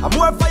 And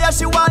more fire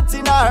she want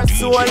in her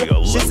soul.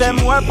 She say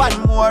more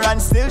and more,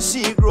 and still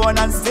she grown,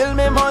 and still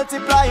me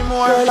multiply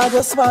more. Girl, I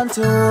just want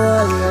to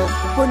hold you,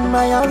 put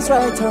my arms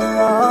right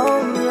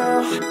around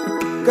you.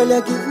 Girl,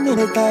 you give me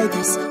the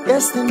tightest,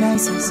 yes the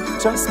nicest.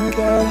 Trust me,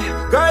 girl.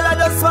 Girl, I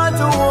just want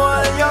to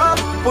hold you,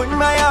 put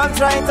my arms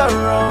right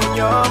around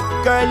you.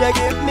 Girl, you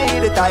give me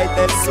the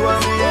tightest one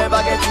me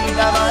ever get in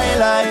my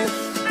life.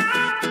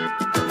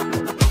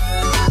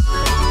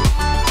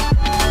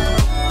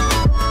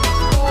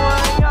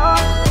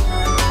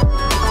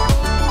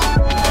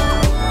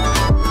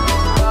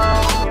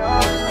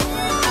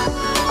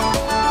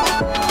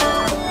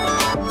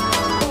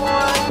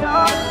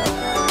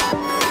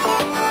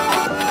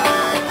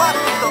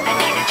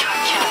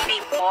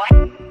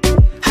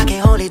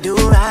 Do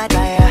right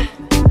by ya.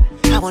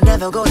 I will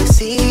never go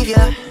deceive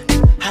ya.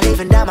 I'll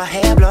even dye my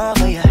hair blonde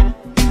for ya.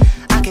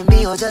 I can be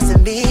your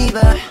Justin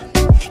Bieber.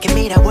 Give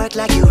me that work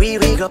like you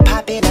Riri. Girl,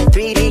 pop it like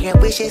 3D. Get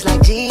wishes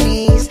like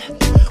genies.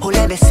 Oh,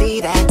 let me see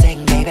that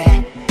thing, baby.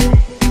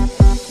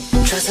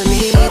 Trust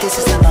me, this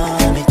is the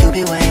moment you've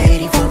been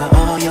waiting for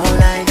all your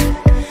life.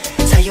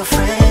 Tell your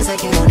friends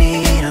that you don't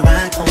need a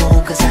ride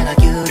home, cause I got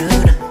you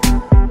tonight.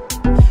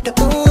 The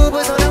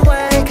Uber's on the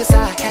way, cause I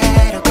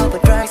had a couple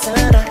drinks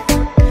tonight.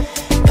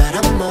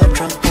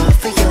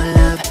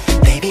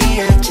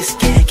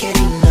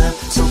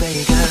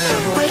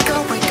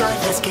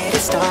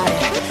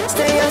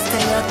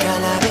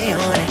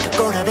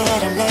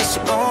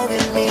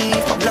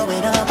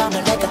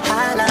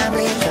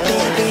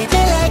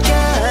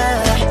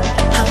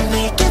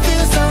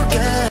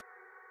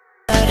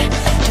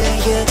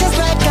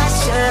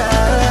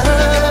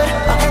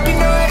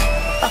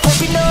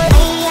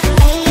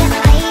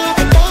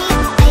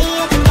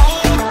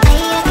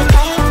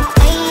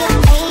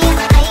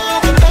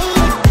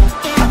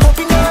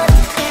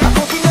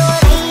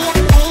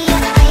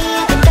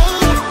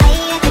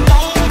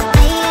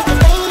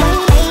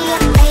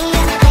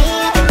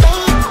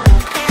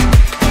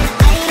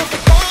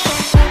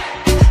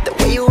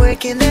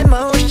 In that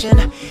motion,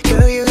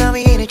 girl, you got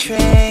me in a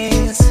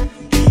trance.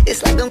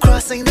 It's like I'm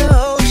crossing the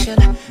ocean.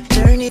 ocean,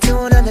 journey to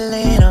another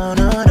land, oh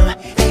no, no.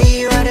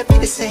 Hey, you ride up in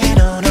the sand,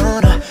 oh no,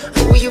 no.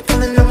 Oh, you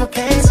pulling on my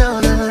pants, oh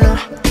no, no.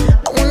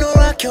 I wanna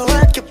rock your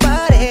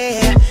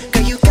body,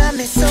 girl, you got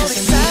me so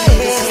excited.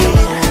 This is the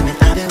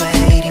moment I've been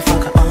waiting for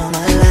all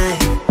my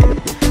life.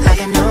 I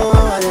got no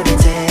other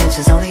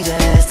intentions, only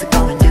just to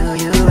go and do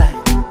you right.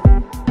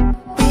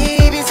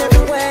 Baby,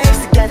 seven ways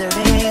together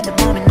in the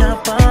moment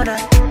up all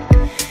night.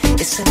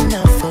 It's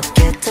enough,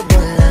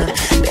 forgettable love.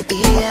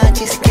 Baby, I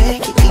just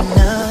can't get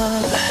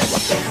enough.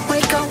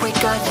 Wake up,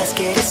 let's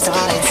get it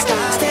started.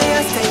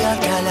 Stay up,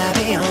 girl, I'll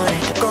be on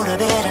it. Go to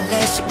bed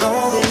unless you go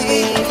with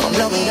me. I'm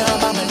blowing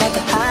up, I'ma let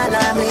the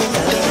highlight me.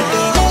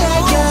 Baby,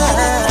 like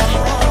God,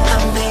 I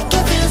make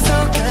you feel so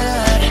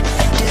good.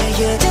 Do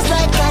you just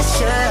like I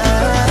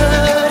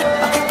should?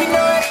 I hope you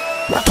know it.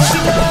 I hope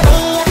you know it.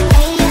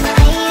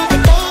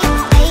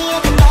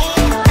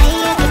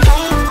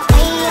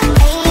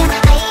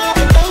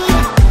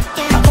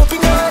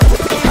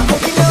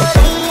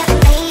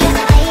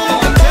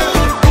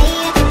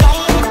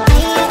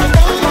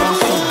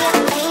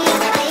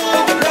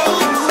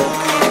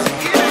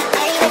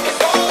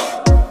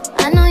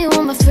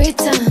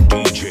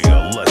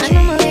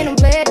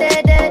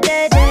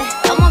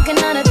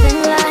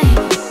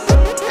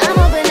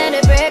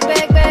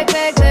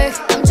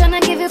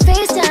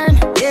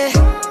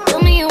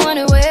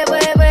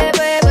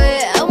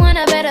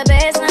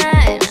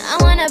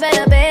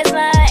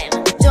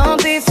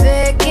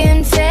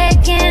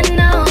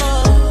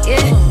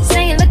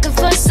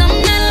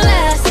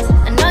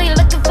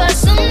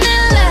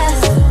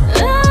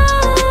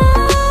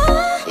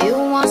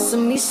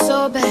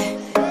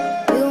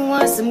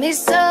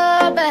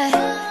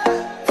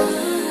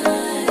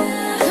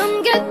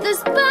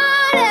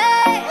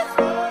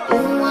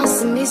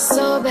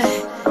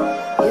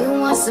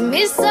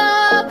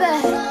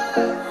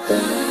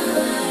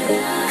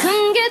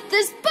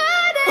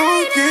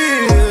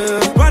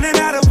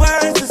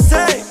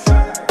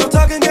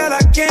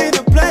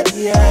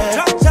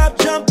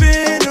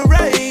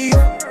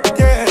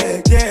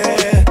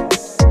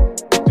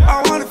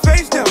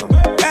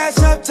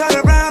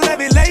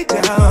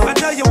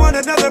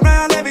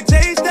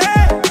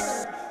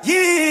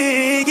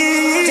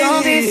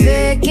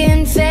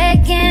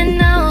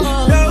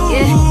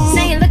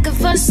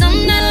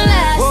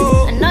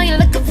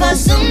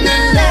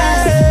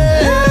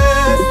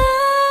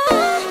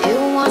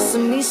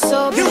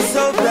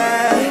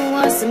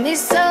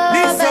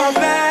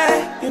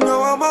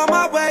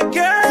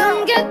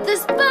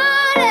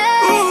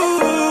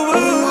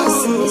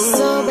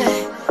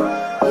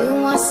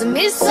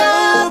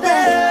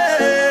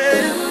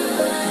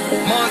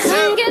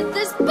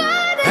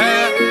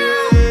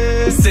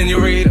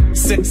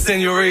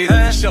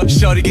 Senorita,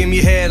 shorty give me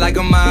head like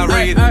a mind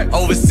reader.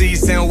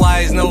 Overseas send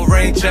wires, no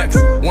rain checks.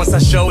 Once I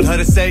showed her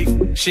the safe,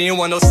 she ain't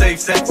want no safe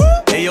sex.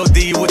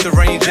 AOD with the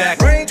rain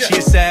jacket, she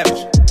a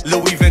savage.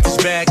 Louis vintage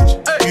baggage,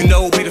 you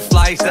know we the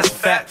flights, that's a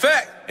fact.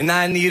 And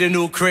I need a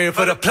new crib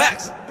for the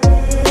plaques.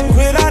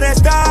 Quit all that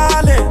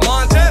stalling,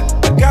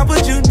 I got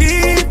what you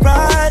need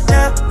right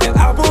now, and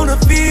I wanna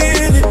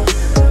feel it.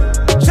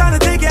 Tryna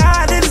take it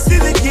out in the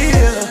ceiling,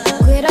 yeah.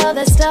 Quit all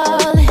that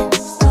stalling,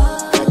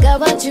 I got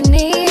what you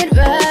need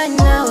right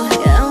now,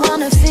 yeah, I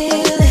wanna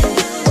feel it.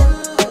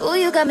 Ooh,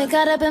 you got me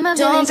caught up in my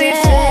feelings. Don't be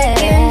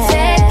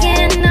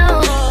faking,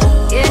 no.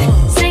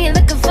 Yeah, say you're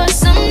looking for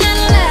something that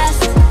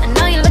lasts. I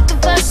know you're looking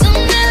for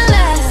something that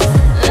lasts.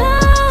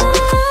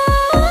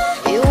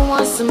 You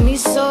want some me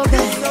so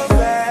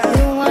bad.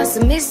 You want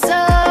some me so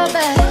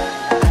bad.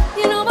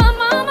 You know my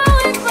mama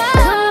went right.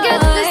 Come get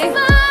this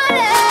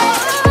body.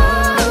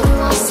 You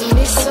want some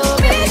me so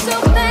bad.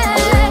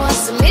 You want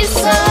some me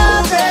so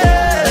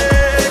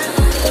bad.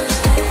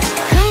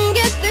 Come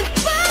get this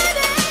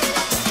body.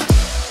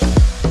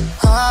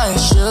 I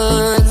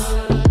should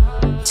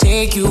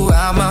take you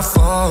out my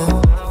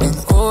phone, been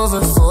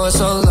over for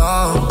so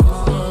long.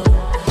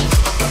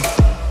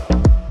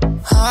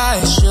 I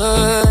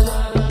should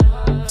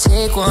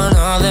take one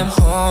of them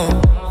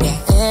home, yeah,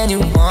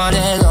 anyone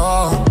at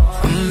all.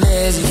 I'm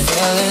busy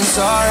feeling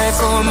sorry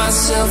for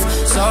myself,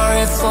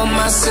 sorry for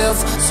myself,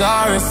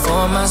 sorry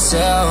for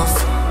myself.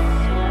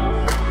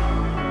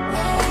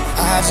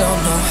 I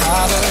don't know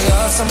how to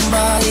love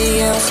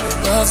somebody else,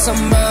 love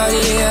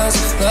somebody else,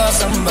 love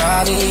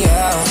somebody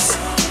else.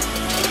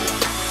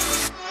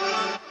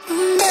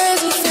 I'm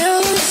busy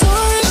feeling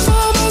sorry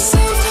for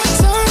myself,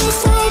 sorry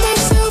for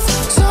myself,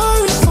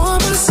 sorry for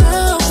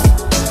myself.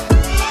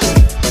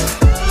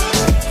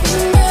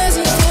 I'm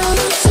busy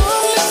feeling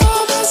sorry for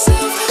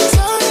myself,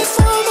 sorry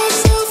for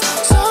myself,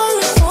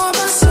 sorry for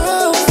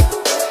myself.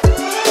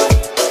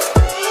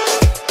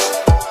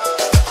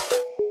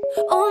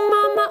 Oh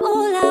mama,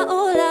 hola,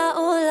 hola,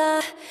 hola.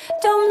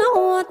 Don't know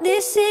what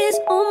this is.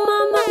 Oh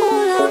mama,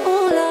 hola,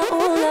 hola,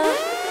 hola.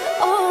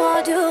 Oh, I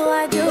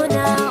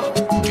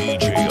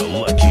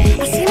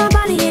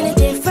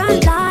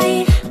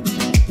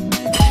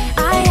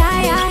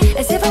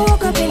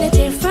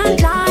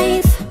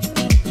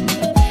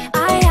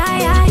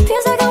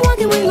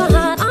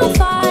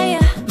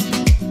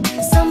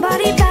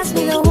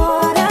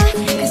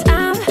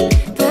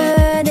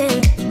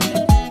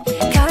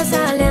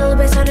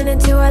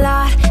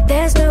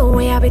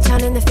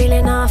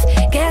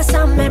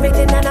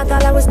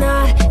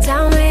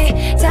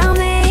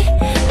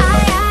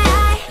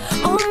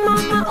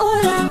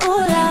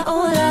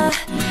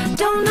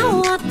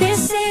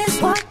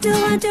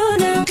I do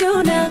now,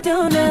 do now,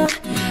 do now?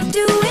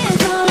 Do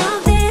with all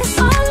of this,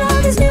 all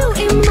of these new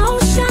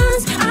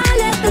emotions, I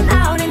let them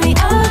out in the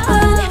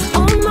open.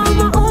 Oh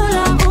mama,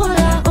 hola,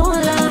 hola,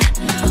 hola.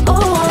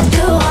 Oh, what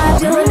do I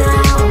do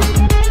now?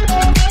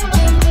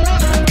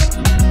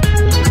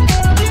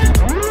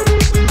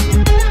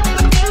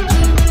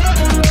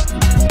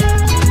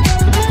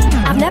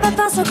 I've never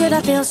felt so good,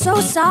 I feel so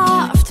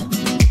soft.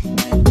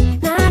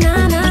 Nah,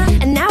 nah, nah.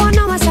 And now I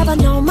know myself, I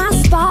know my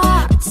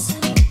spots.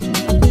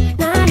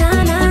 Nah,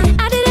 nah, nah.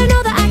 I didn't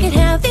know that I could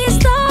have these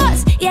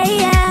thoughts. Yeah,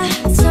 yeah.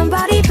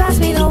 Somebody pass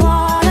me the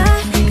water,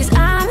 'cause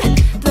I'm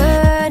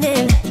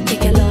burning.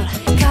 Take a load,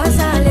 'cause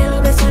a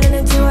little bit's turning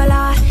into a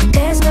lot.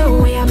 There's no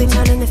way I'll be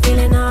turning the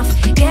feeling off.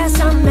 Guess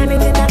I'm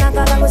everything that I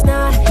thought I was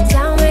not.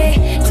 Tell me,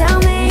 tell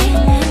me.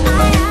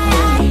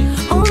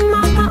 Oh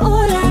mama,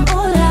 hola,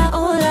 hola,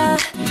 hola.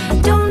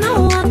 Don't know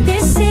what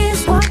this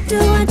is. What do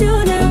I do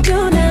now,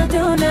 do now,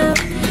 do now?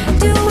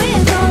 Do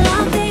with all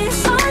of this,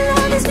 all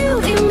of these new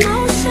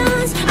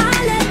emotions, I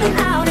let them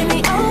out in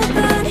the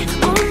open.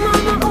 Oh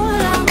mama,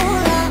 hola,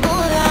 hola,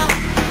 hola.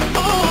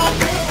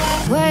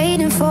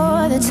 Waiting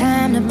for the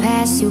time to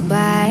pass you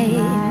by.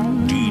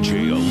 DJ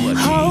Alekie.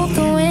 Hope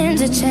the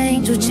winds of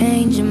change will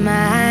change your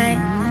mind.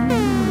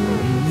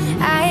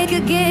 I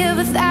could give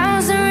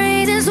 1,000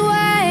 reasons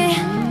why,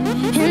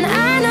 and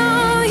I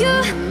know you,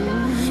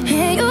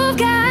 and you've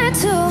got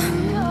to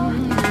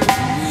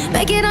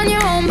make it on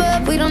your own, but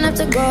we don't have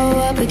to grow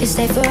up, we can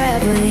stay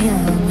forever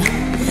young.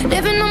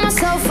 Living on my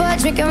sofa,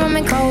 drinking rum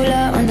and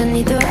cola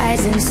underneath the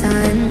rising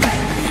sun.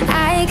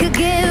 I could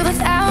give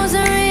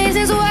 1,000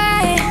 reasons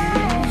why,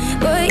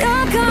 but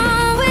you're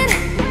going,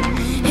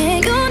 and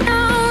you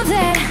know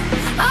that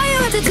all you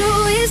have to do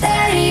is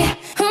stay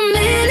a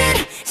minute.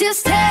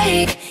 Just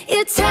take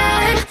your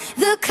time,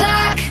 the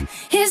clock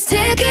is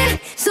ticking,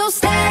 so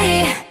stay.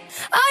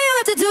 All you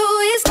have to do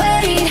is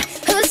wait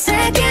a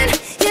second.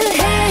 Your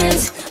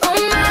hands on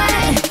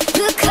mine,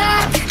 the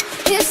clock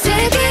is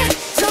ticking,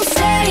 so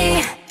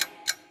stay.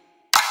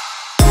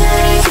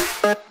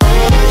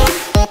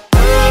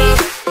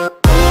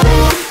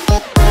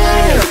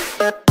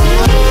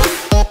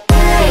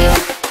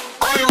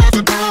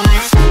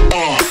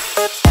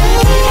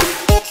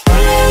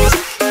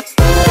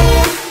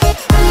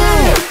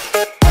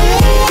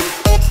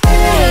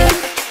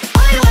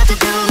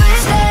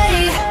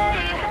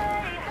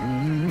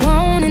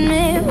 Won't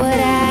admit what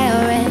I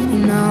already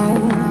know.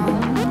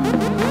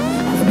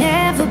 I've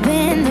never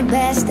been the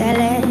best at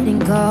letting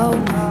go.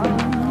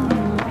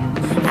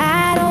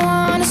 I don't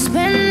wanna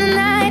spend the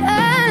night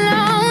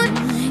alone.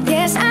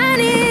 Yes, I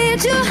need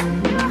you,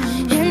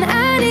 and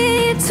I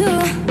need to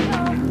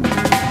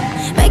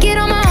make it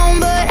on my own,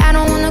 but I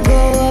don't wanna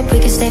grow up, we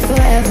can stay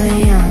forever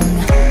young.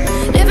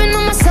 Living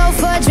on my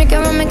sofa,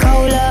 drinking rum and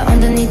cola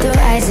underneath the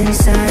rising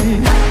sun.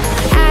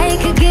 I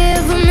could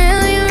give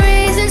 1,000,000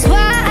 reasons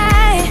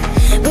why,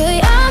 but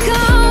you're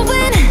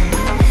going,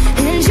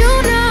 and you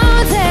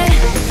know that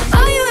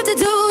all you have to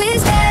do is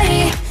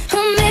stay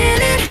a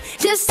minute.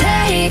 Just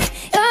take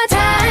your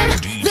time,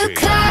 the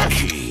clock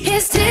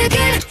is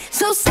ticking,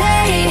 so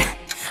stay.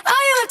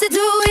 All you have to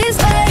do is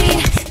wait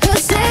a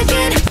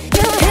second.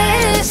 Your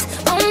hands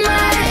on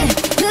mine,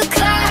 the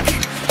clock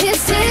is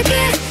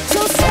ticking,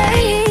 so stay.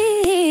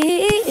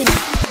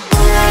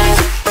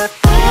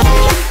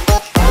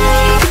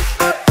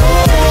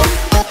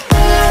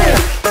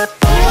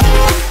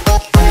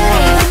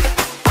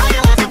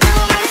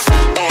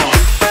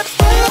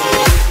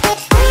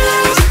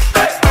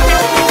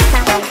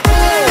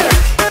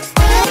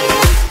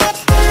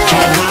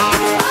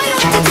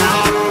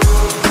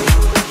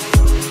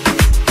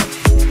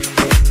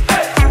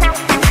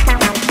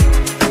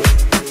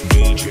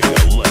 DJ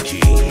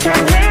Alekie.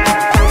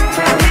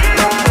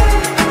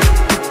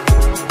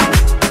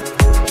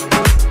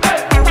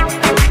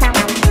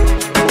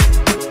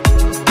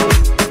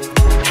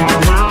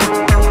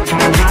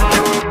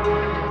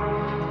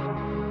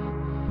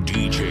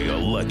 DJ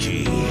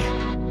Alekie.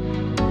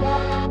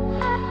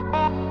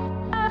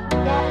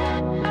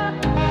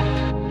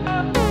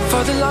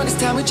 For the longest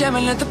time we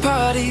jamming at the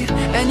party,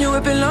 and you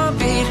whipping on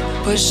beat,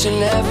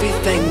 pushing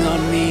everything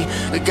on me.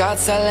 We got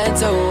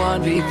Silento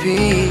on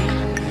repeat.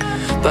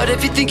 But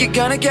if you think you're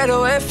gonna get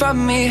away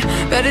from me,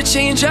 better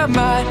change your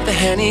mind. The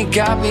Henny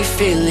got me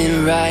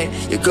feeling right.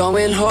 You're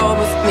going home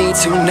with me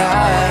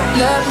tonight.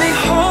 Let me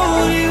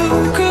hold you,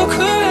 girl,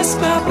 caress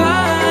my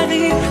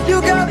body.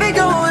 You got me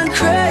going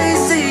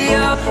crazy,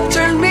 yeah.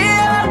 Turn me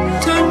up,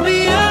 turn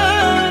me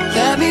up.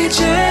 Let me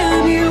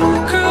jam you,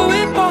 girl,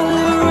 whip all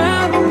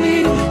around me.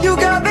 You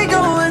got me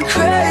going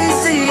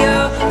crazy,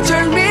 yeah.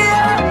 Turn me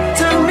up,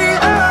 turn me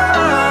up.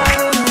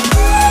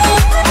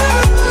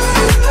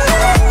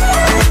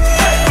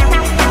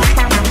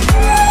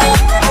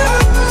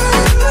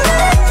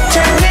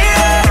 Turn me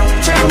up,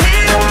 turn me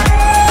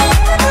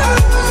up.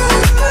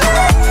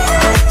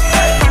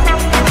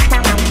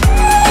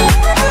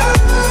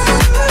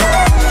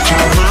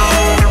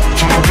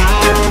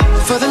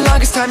 For the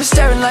longest time you're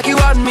staring like you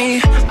want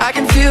me. I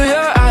can feel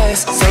your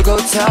eyes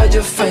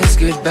is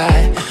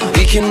goodbye.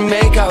 We can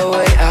make our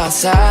way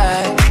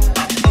outside.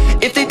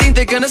 If they think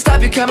they're gonna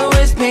stop you coming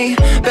with me,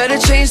 better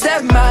change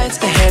their minds.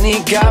 The Henny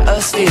got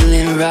us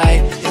feeling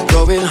right. You're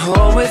going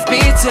home with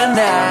me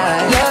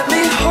tonight. Let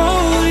me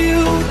hold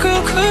you,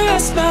 girl,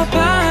 caress my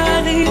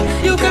body.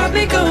 You got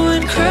me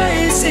going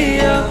crazy,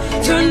 oh.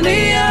 Turn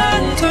me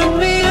on, turn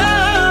me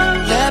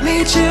on. Let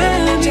me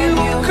jam you,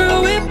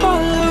 girl, whip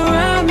all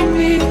around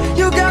me.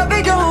 You got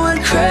me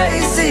going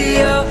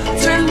crazy, oh.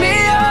 Turn me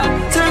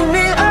on, turn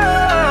me on.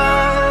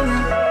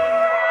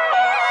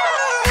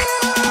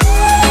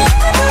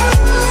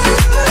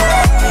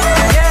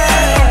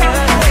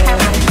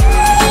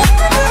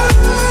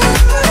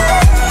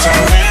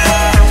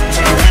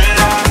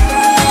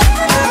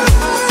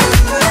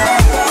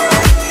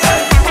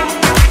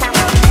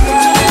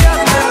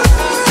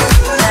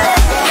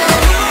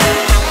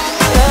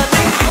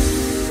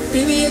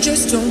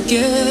 Don't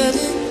get it.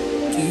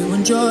 Do you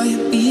enjoy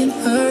being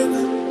hurt?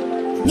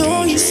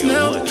 No, you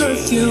smell the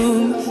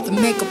perfume, the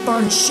makeup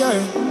on your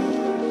shirt.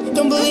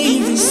 Don't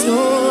believe these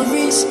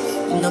stories.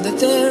 You know that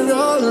they're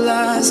all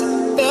lies.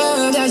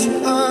 Bad as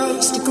you are,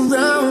 you stick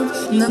around,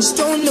 and I just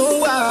don't know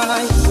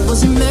why. I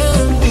wasn't meant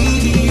to be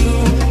you.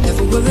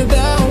 Never worry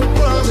about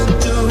what I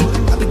do.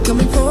 I'll be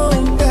coming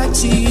home back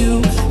to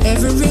you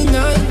every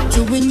night,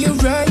 doing you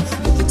right.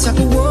 The type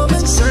of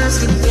woman serves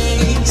good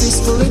things. Face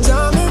full of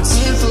diamonds,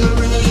 hand full of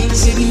rings.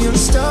 Baby, you're a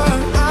star.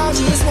 I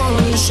just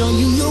wanna show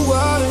you you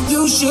are.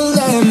 You should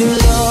let me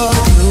love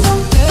you.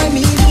 Let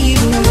me be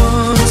the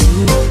one to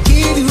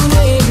give you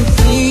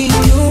everything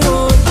you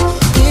want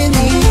and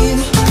need.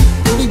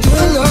 Baby,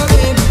 good love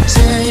and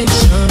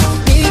protection.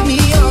 Give me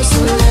your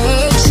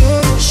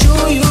selection.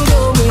 Show you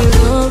the way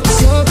love's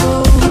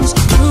supposed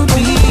to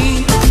be.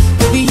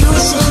 Baby, you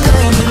should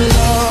let me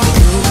love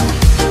you.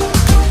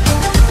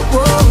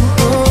 Whoa,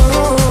 whoa.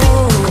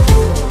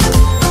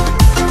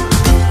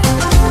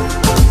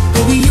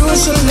 Baby, you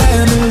should let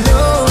me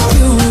love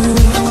you.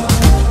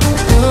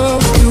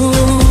 Love you,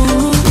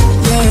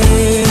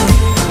 yeah.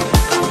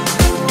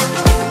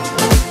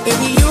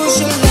 Baby, you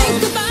should let me.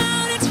 Think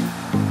about it.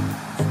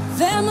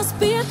 There must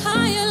be a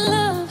higher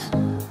love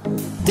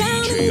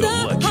down in the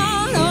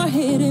heart or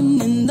hidden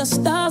in the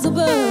stars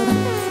above.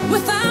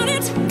 Without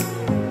it,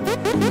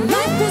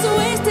 life is a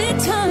wasted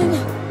time.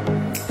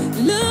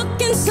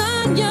 Look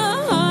inside your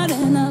heart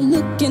and I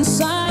look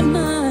inside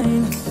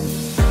mine.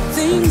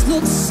 Things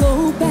look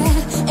so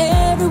bad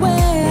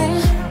everywhere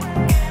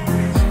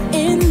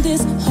in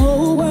this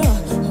whole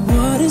world.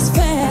 What is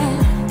fair?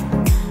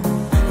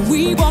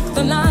 We walk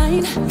the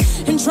line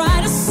and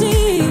try to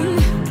see,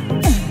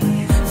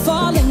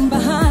 falling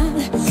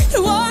behind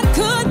what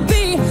could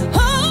be.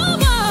 Oh,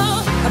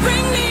 oh,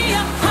 bring me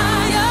a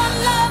higher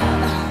love.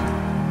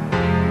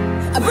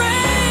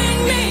 Bring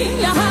me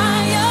a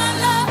higher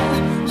love.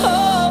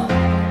 Oh,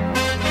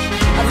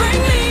 bring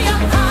me a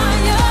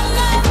higher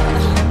love.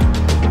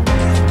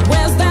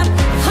 Where's that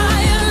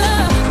higher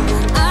love?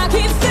 I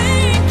keep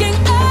thinking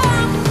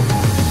of.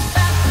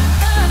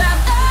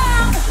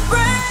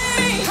 Bring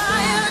me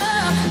higher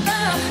love.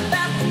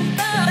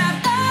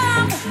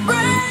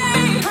 Bring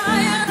me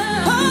higher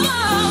love. Oh,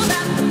 bring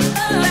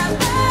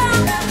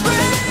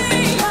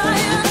me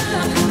higher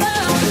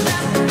love.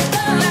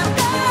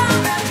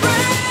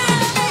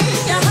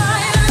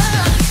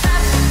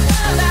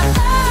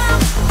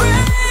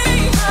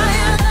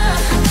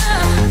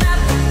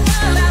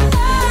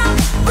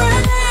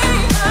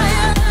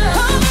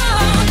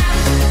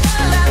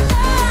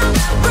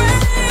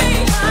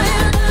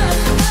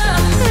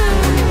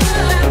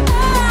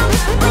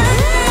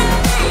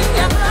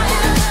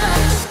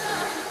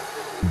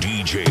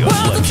 DJ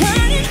World is Alekie.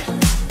 turning,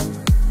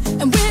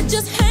 and we're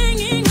just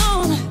hanging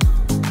on,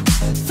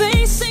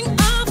 facing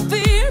our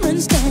fear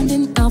and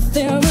standing out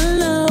there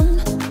alone.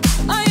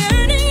 I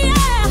yearning,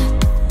 yeah,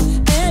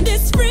 and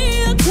it's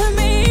real to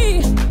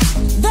me.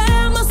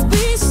 There must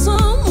be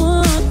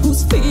someone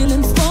who's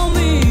feeling for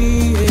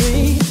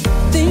me.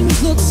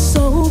 Things look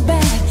so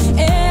bad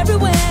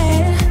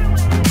everywhere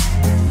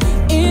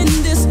in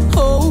this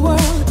whole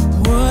world.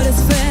 What is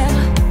fair?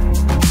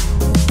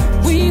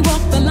 We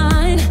walk the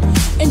line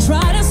and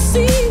try to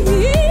see,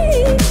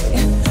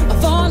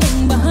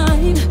 falling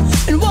behind,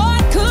 and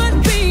what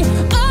could be.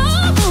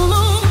 Oh,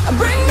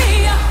 bring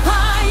me a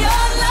higher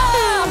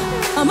love,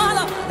 my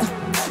love.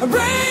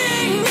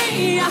 Bring me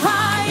a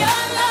higher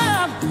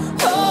love.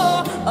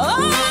 Oh,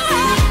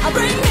 oh,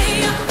 bring me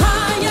a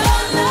higher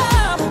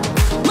love,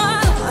 my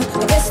love.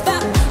 It's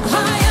that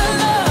higher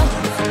love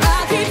I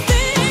keep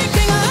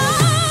thinking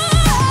of.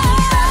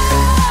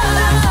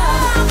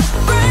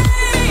 Bring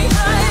me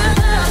higher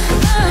love.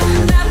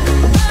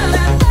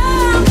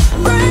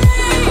 Bring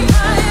me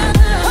higher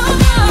love.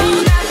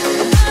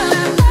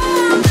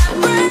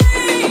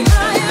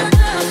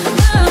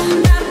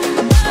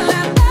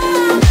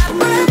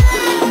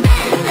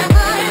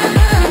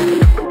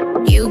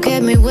 You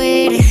kept me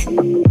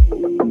waiting,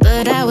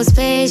 but I was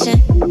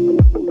patient.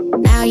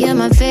 Now you're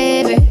my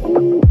favorite.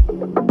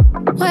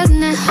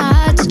 Wasn't it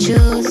hard to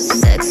choose?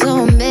 Sex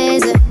so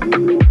amazing,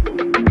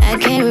 I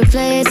can't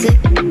replace it.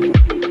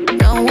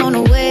 Don't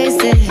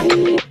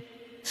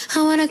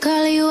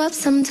call you up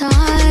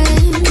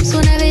sometimes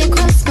whenever you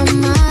cross my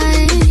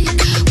mind.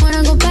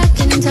 Wanna go back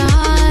in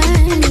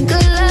time.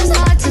 Good love's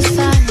hard to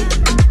find.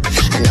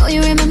 I know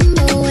you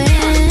remember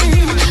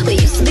when we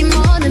used to be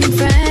more than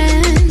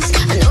friends.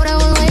 I know that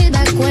was way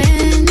back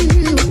when,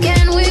 but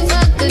can we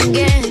fuck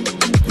again?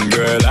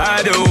 Girl,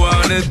 I don't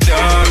wanna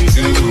talk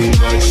too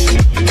much.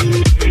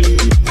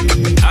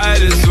 I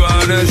just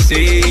wanna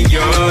see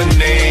your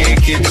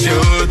naked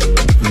truth.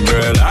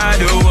 Girl, I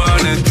don't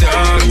wanna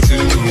talk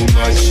too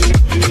much.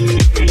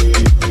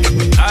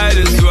 I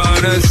just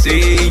wanna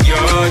see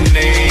your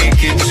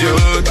naked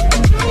truth.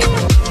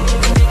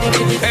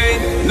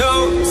 Ain't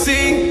no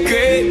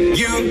secret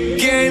you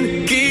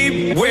can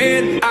keep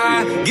when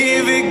I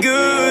give it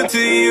good to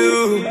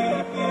you.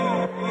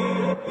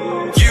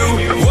 You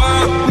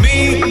want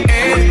me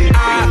and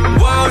I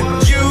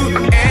want you,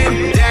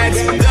 and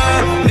that's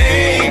the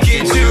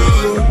naked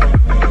truth.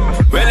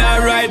 Well,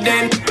 alright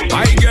then,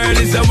 my girl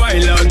is a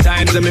wild out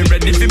time, so me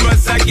ready for my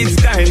it's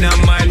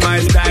dynamite, my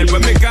style.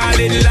 When me call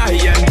it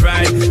lion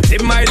pride, see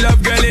my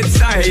love, girl, it's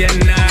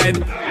cyanide.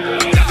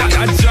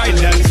 That's right,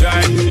 that's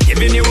right.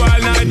 Giving you all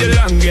night the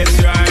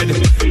longest ride.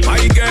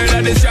 My girl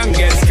are the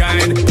strongest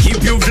kind.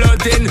 Keep you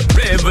floating,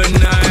 river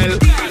Nile.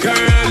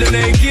 Girl, the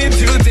naked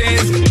truth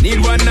is, need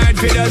one night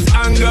with us,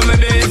 anger my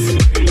miss.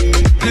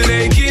 The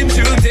naked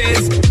truth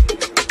is,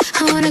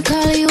 I wanna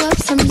call you up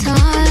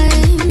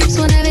sometimes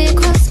whenever you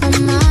cross my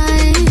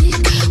mind.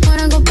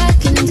 Wanna go back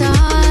in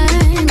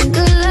time.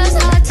 Good love's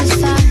hard to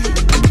find.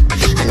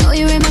 I know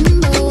you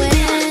remember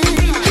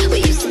when we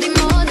used to be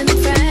more than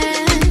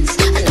friends.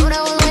 I know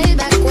that was way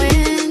back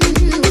when,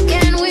 but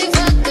can we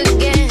fuck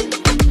again?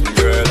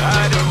 girl,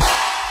 I don't.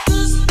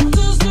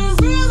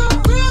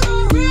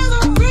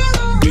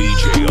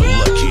 DJ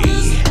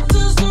Alekie.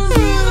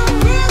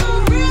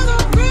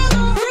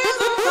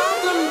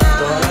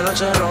 Toda la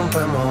noche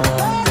rompemos,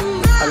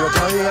 al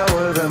otro día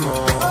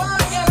volvemos.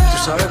 Tú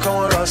sabes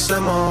cómo lo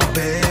hacemos,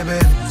 baby.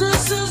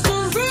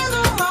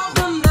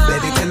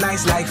 Baby,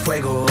 tonight's like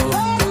fuego.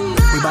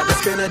 We bout to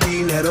spend the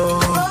dinero.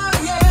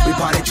 We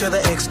party to the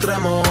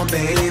extremo,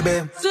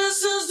 baby.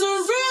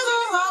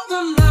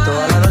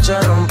 Toda la noche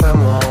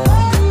rompemos,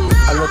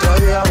 al otro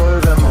día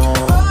volvemos.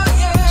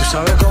 Tú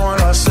sabes cómo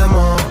lo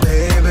hacemos,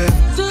 baby.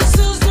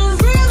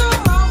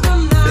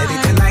 Baby,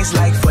 tonight's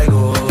like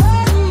fuego.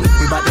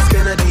 We bout to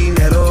spend the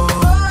dinero.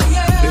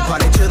 We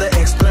party to the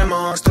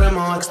extremo,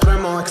 extremo,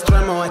 extremo,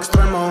 extremo,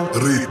 extremo.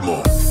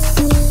 Ritmo.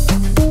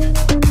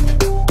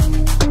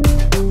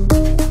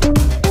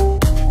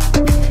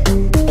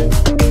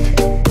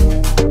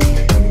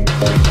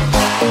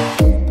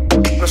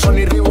 No son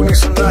ni Reebok ni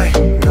Sandai,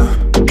 no.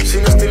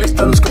 Sin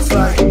estilista luzco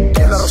fly.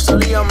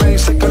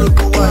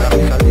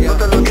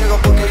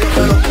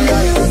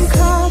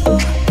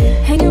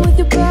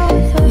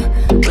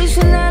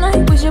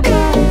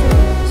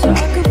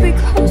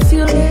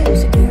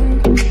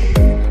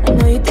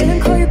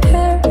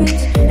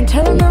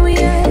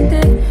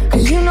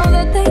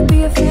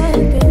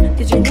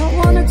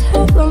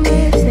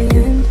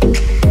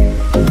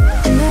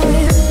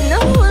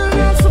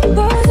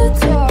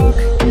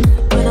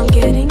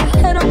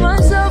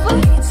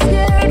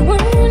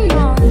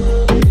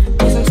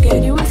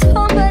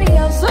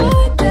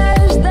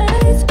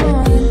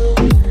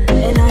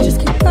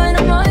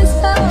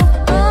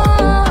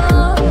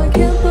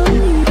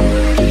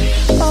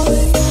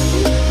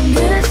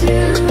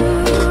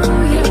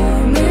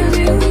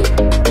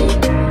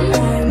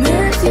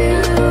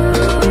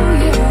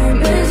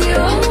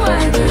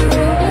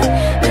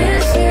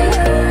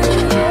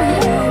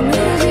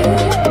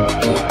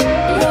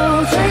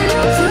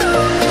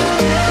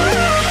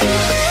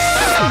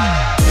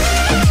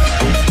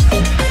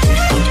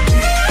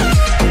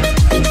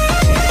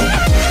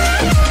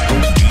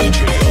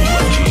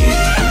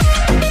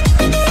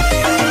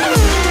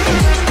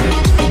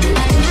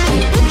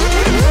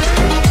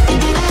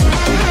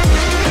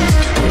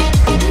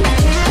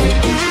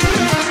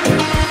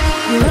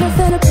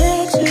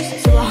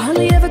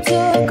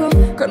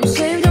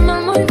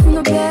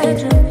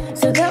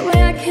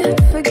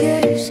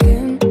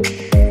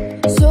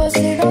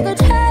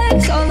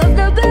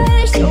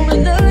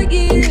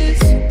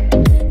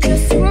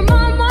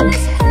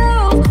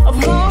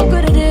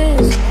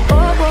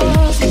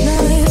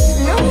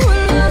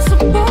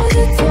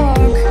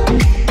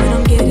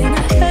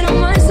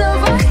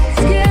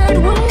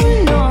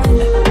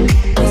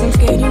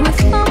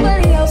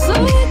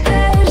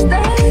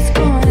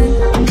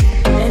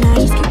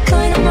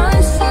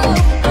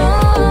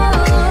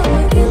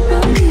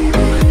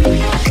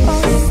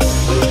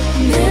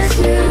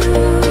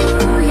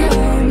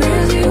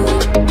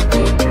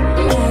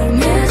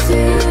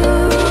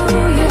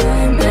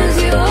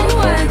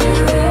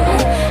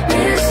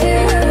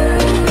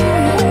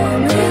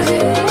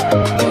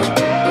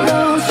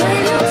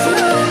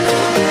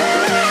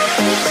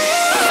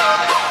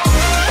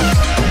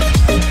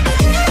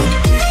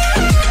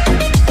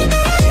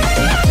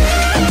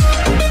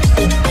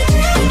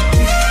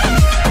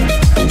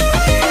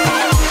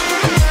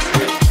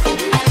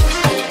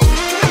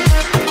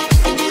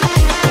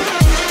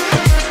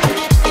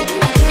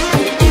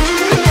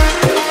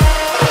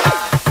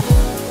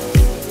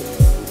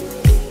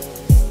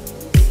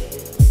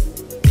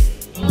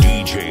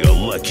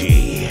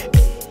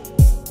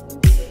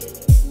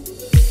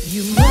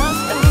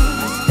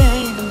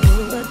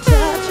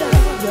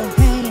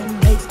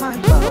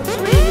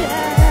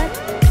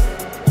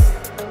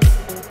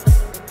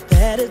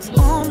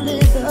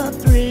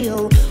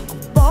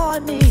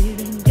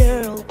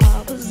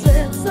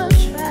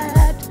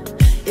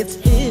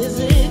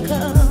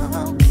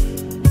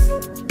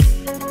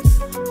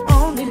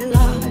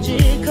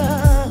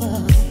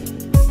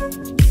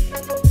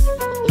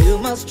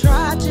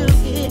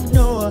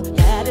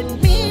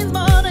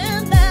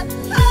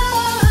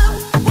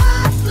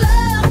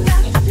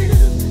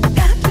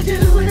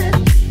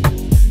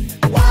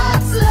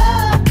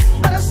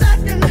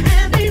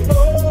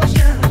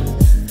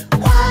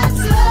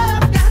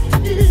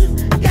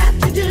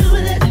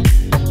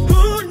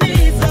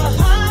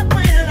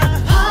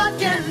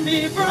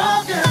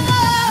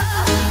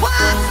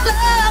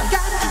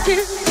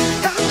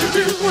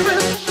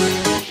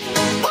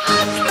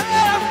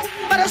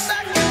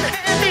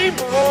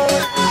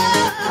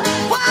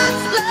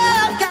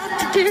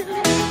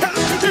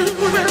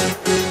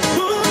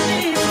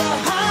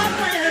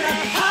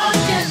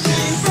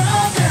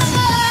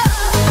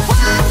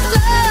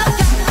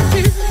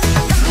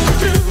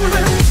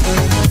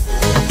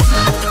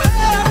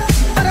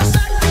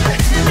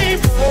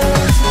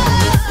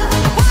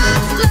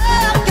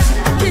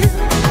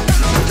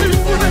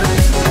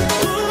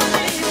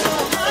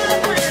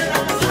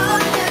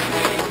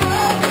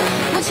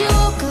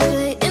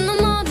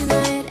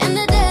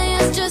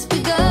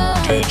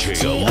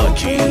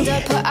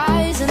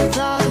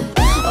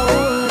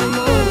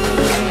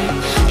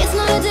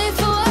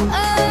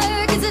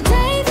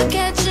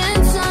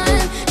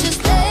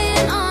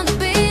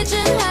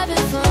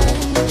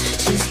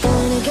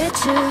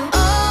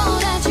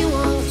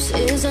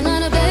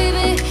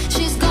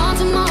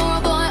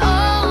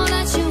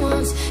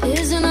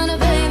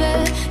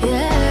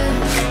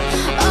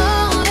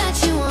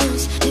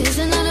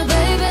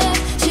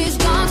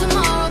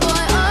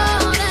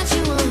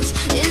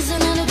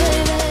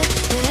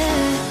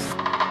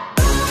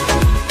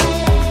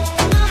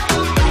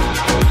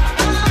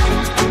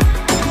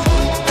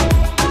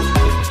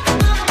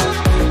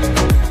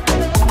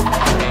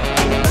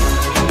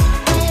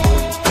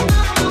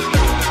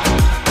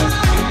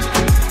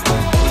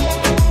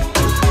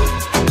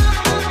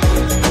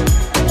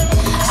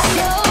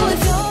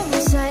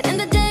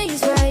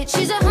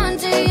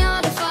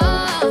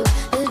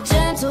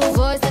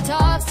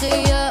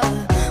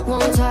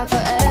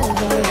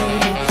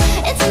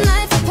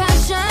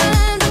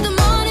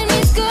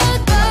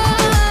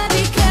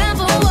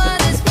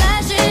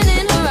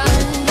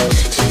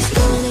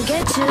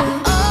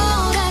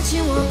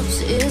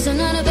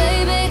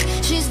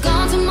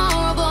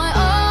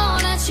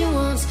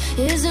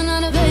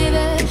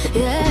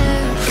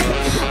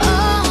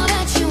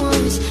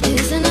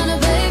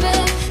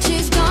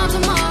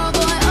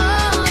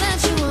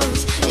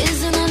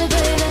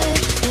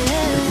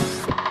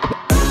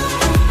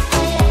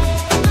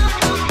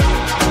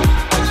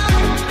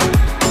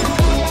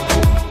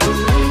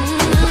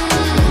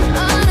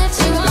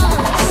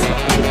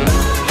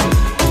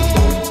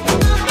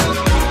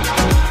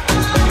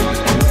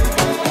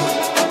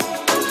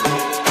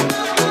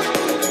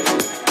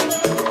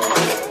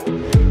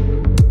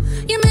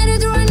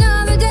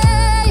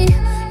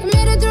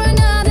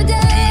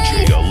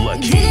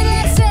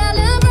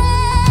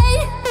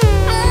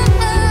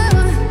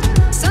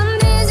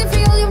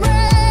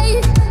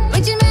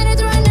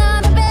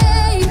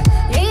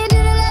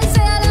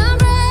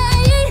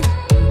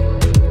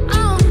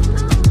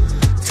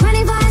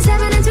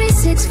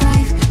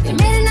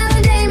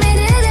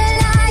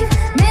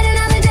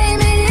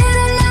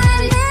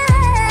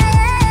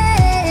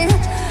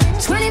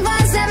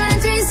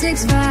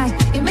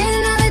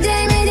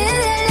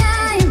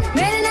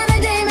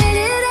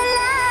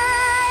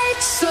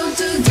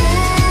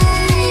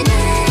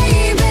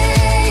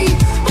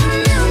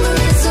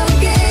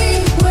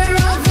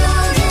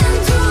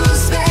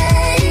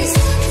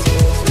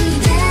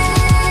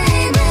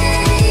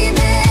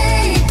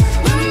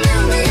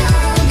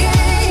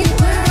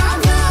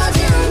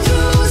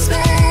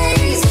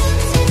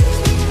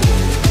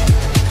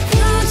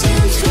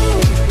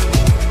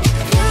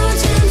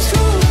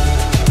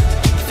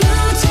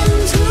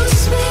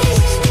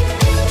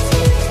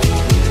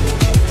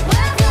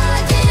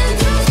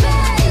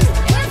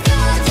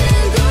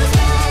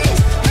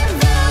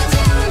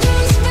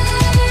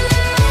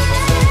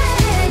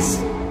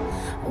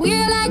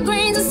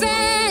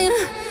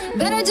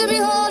 better to be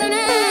holding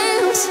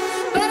hands,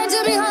 better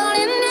to be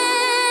holding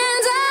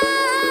hands.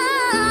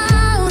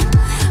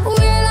 Oh,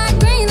 we're like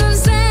grains of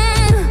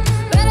sand,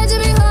 better to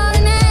be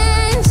holding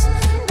hands,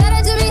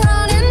 better to be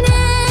holding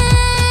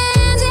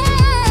hands.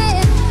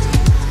 Yeah.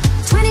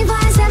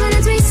 24/7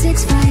 and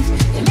 365.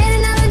 You made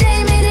another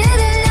day, made it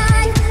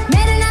alive,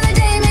 made another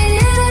day, made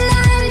it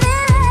alive.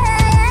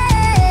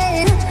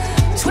 Yeah.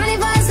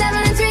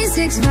 24/7 and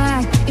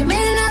 365. You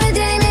made another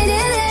day, made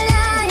it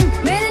alive,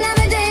 made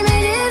another day,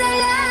 made it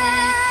alive.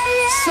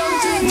 So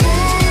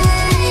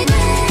today,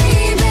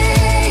 baby,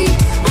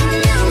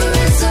 remember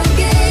it's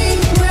okay.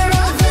 We're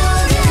all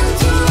floating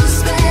through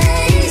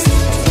space.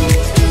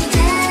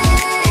 Today,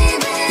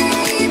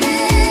 baby,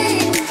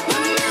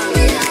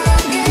 remember you're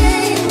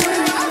okay.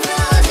 We're all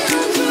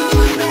floating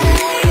through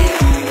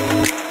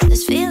space.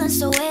 This feeling's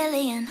so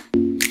alien.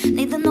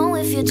 Need to know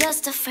if you're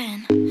just a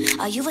friend.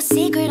 Are you a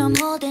secret I'm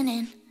holding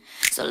in?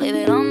 So leave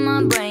it on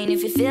my brain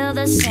if you feel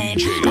the same.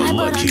 Right,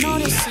 but I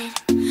notice it.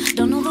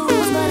 Don't know the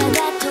rules, but I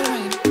got to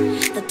win.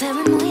 The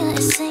paranoia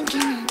is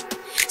sinking in.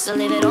 So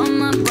leave it on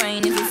my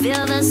brain if you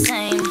feel the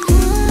same.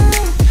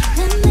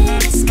 Let me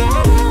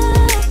discover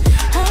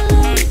how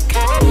love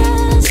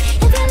colors.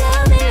 If you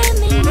love me, let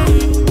me know.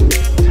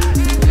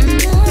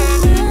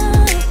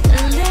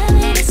 Let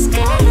me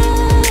discover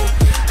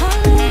how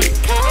love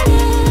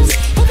colors.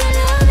 If you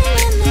love me,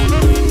 let me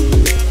know.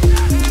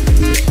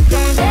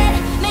 Don't let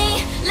me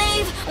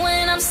leave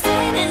when I'm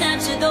standing at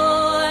your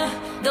door.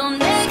 Don't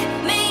make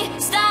me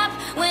stop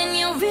when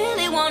you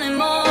really wanted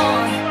more.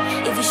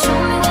 If you show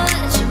me what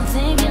you're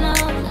thinking of,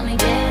 let me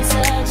get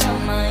inside your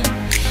mind.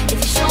 If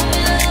you show me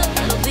love,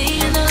 it'll be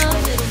enough,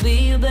 it'll be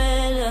a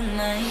better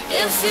night.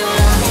 If you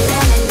love me,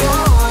 let me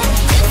know.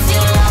 If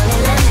you love me,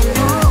 let me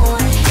know.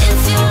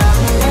 If you love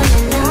me, let me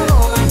know.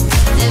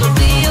 It'll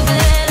be a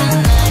better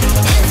night.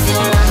 If you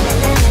love me,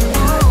 let me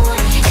know.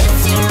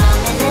 If you love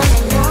me, let me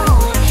know.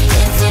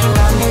 If you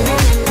love me,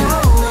 let me know.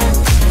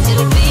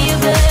 It'll be a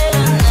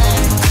better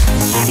night.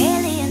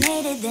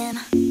 Alienated them,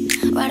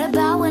 right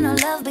about when our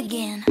love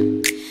began.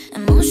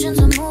 Emotions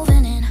are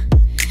moving in,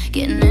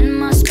 getting in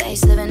my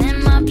space, living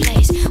in my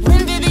place.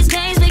 When did these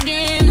days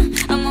begin?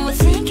 I'm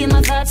overthinking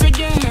my thoughts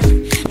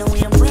again. No, we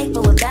don't break,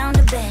 but we're bound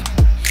to bend.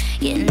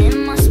 Getting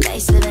in my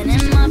space, living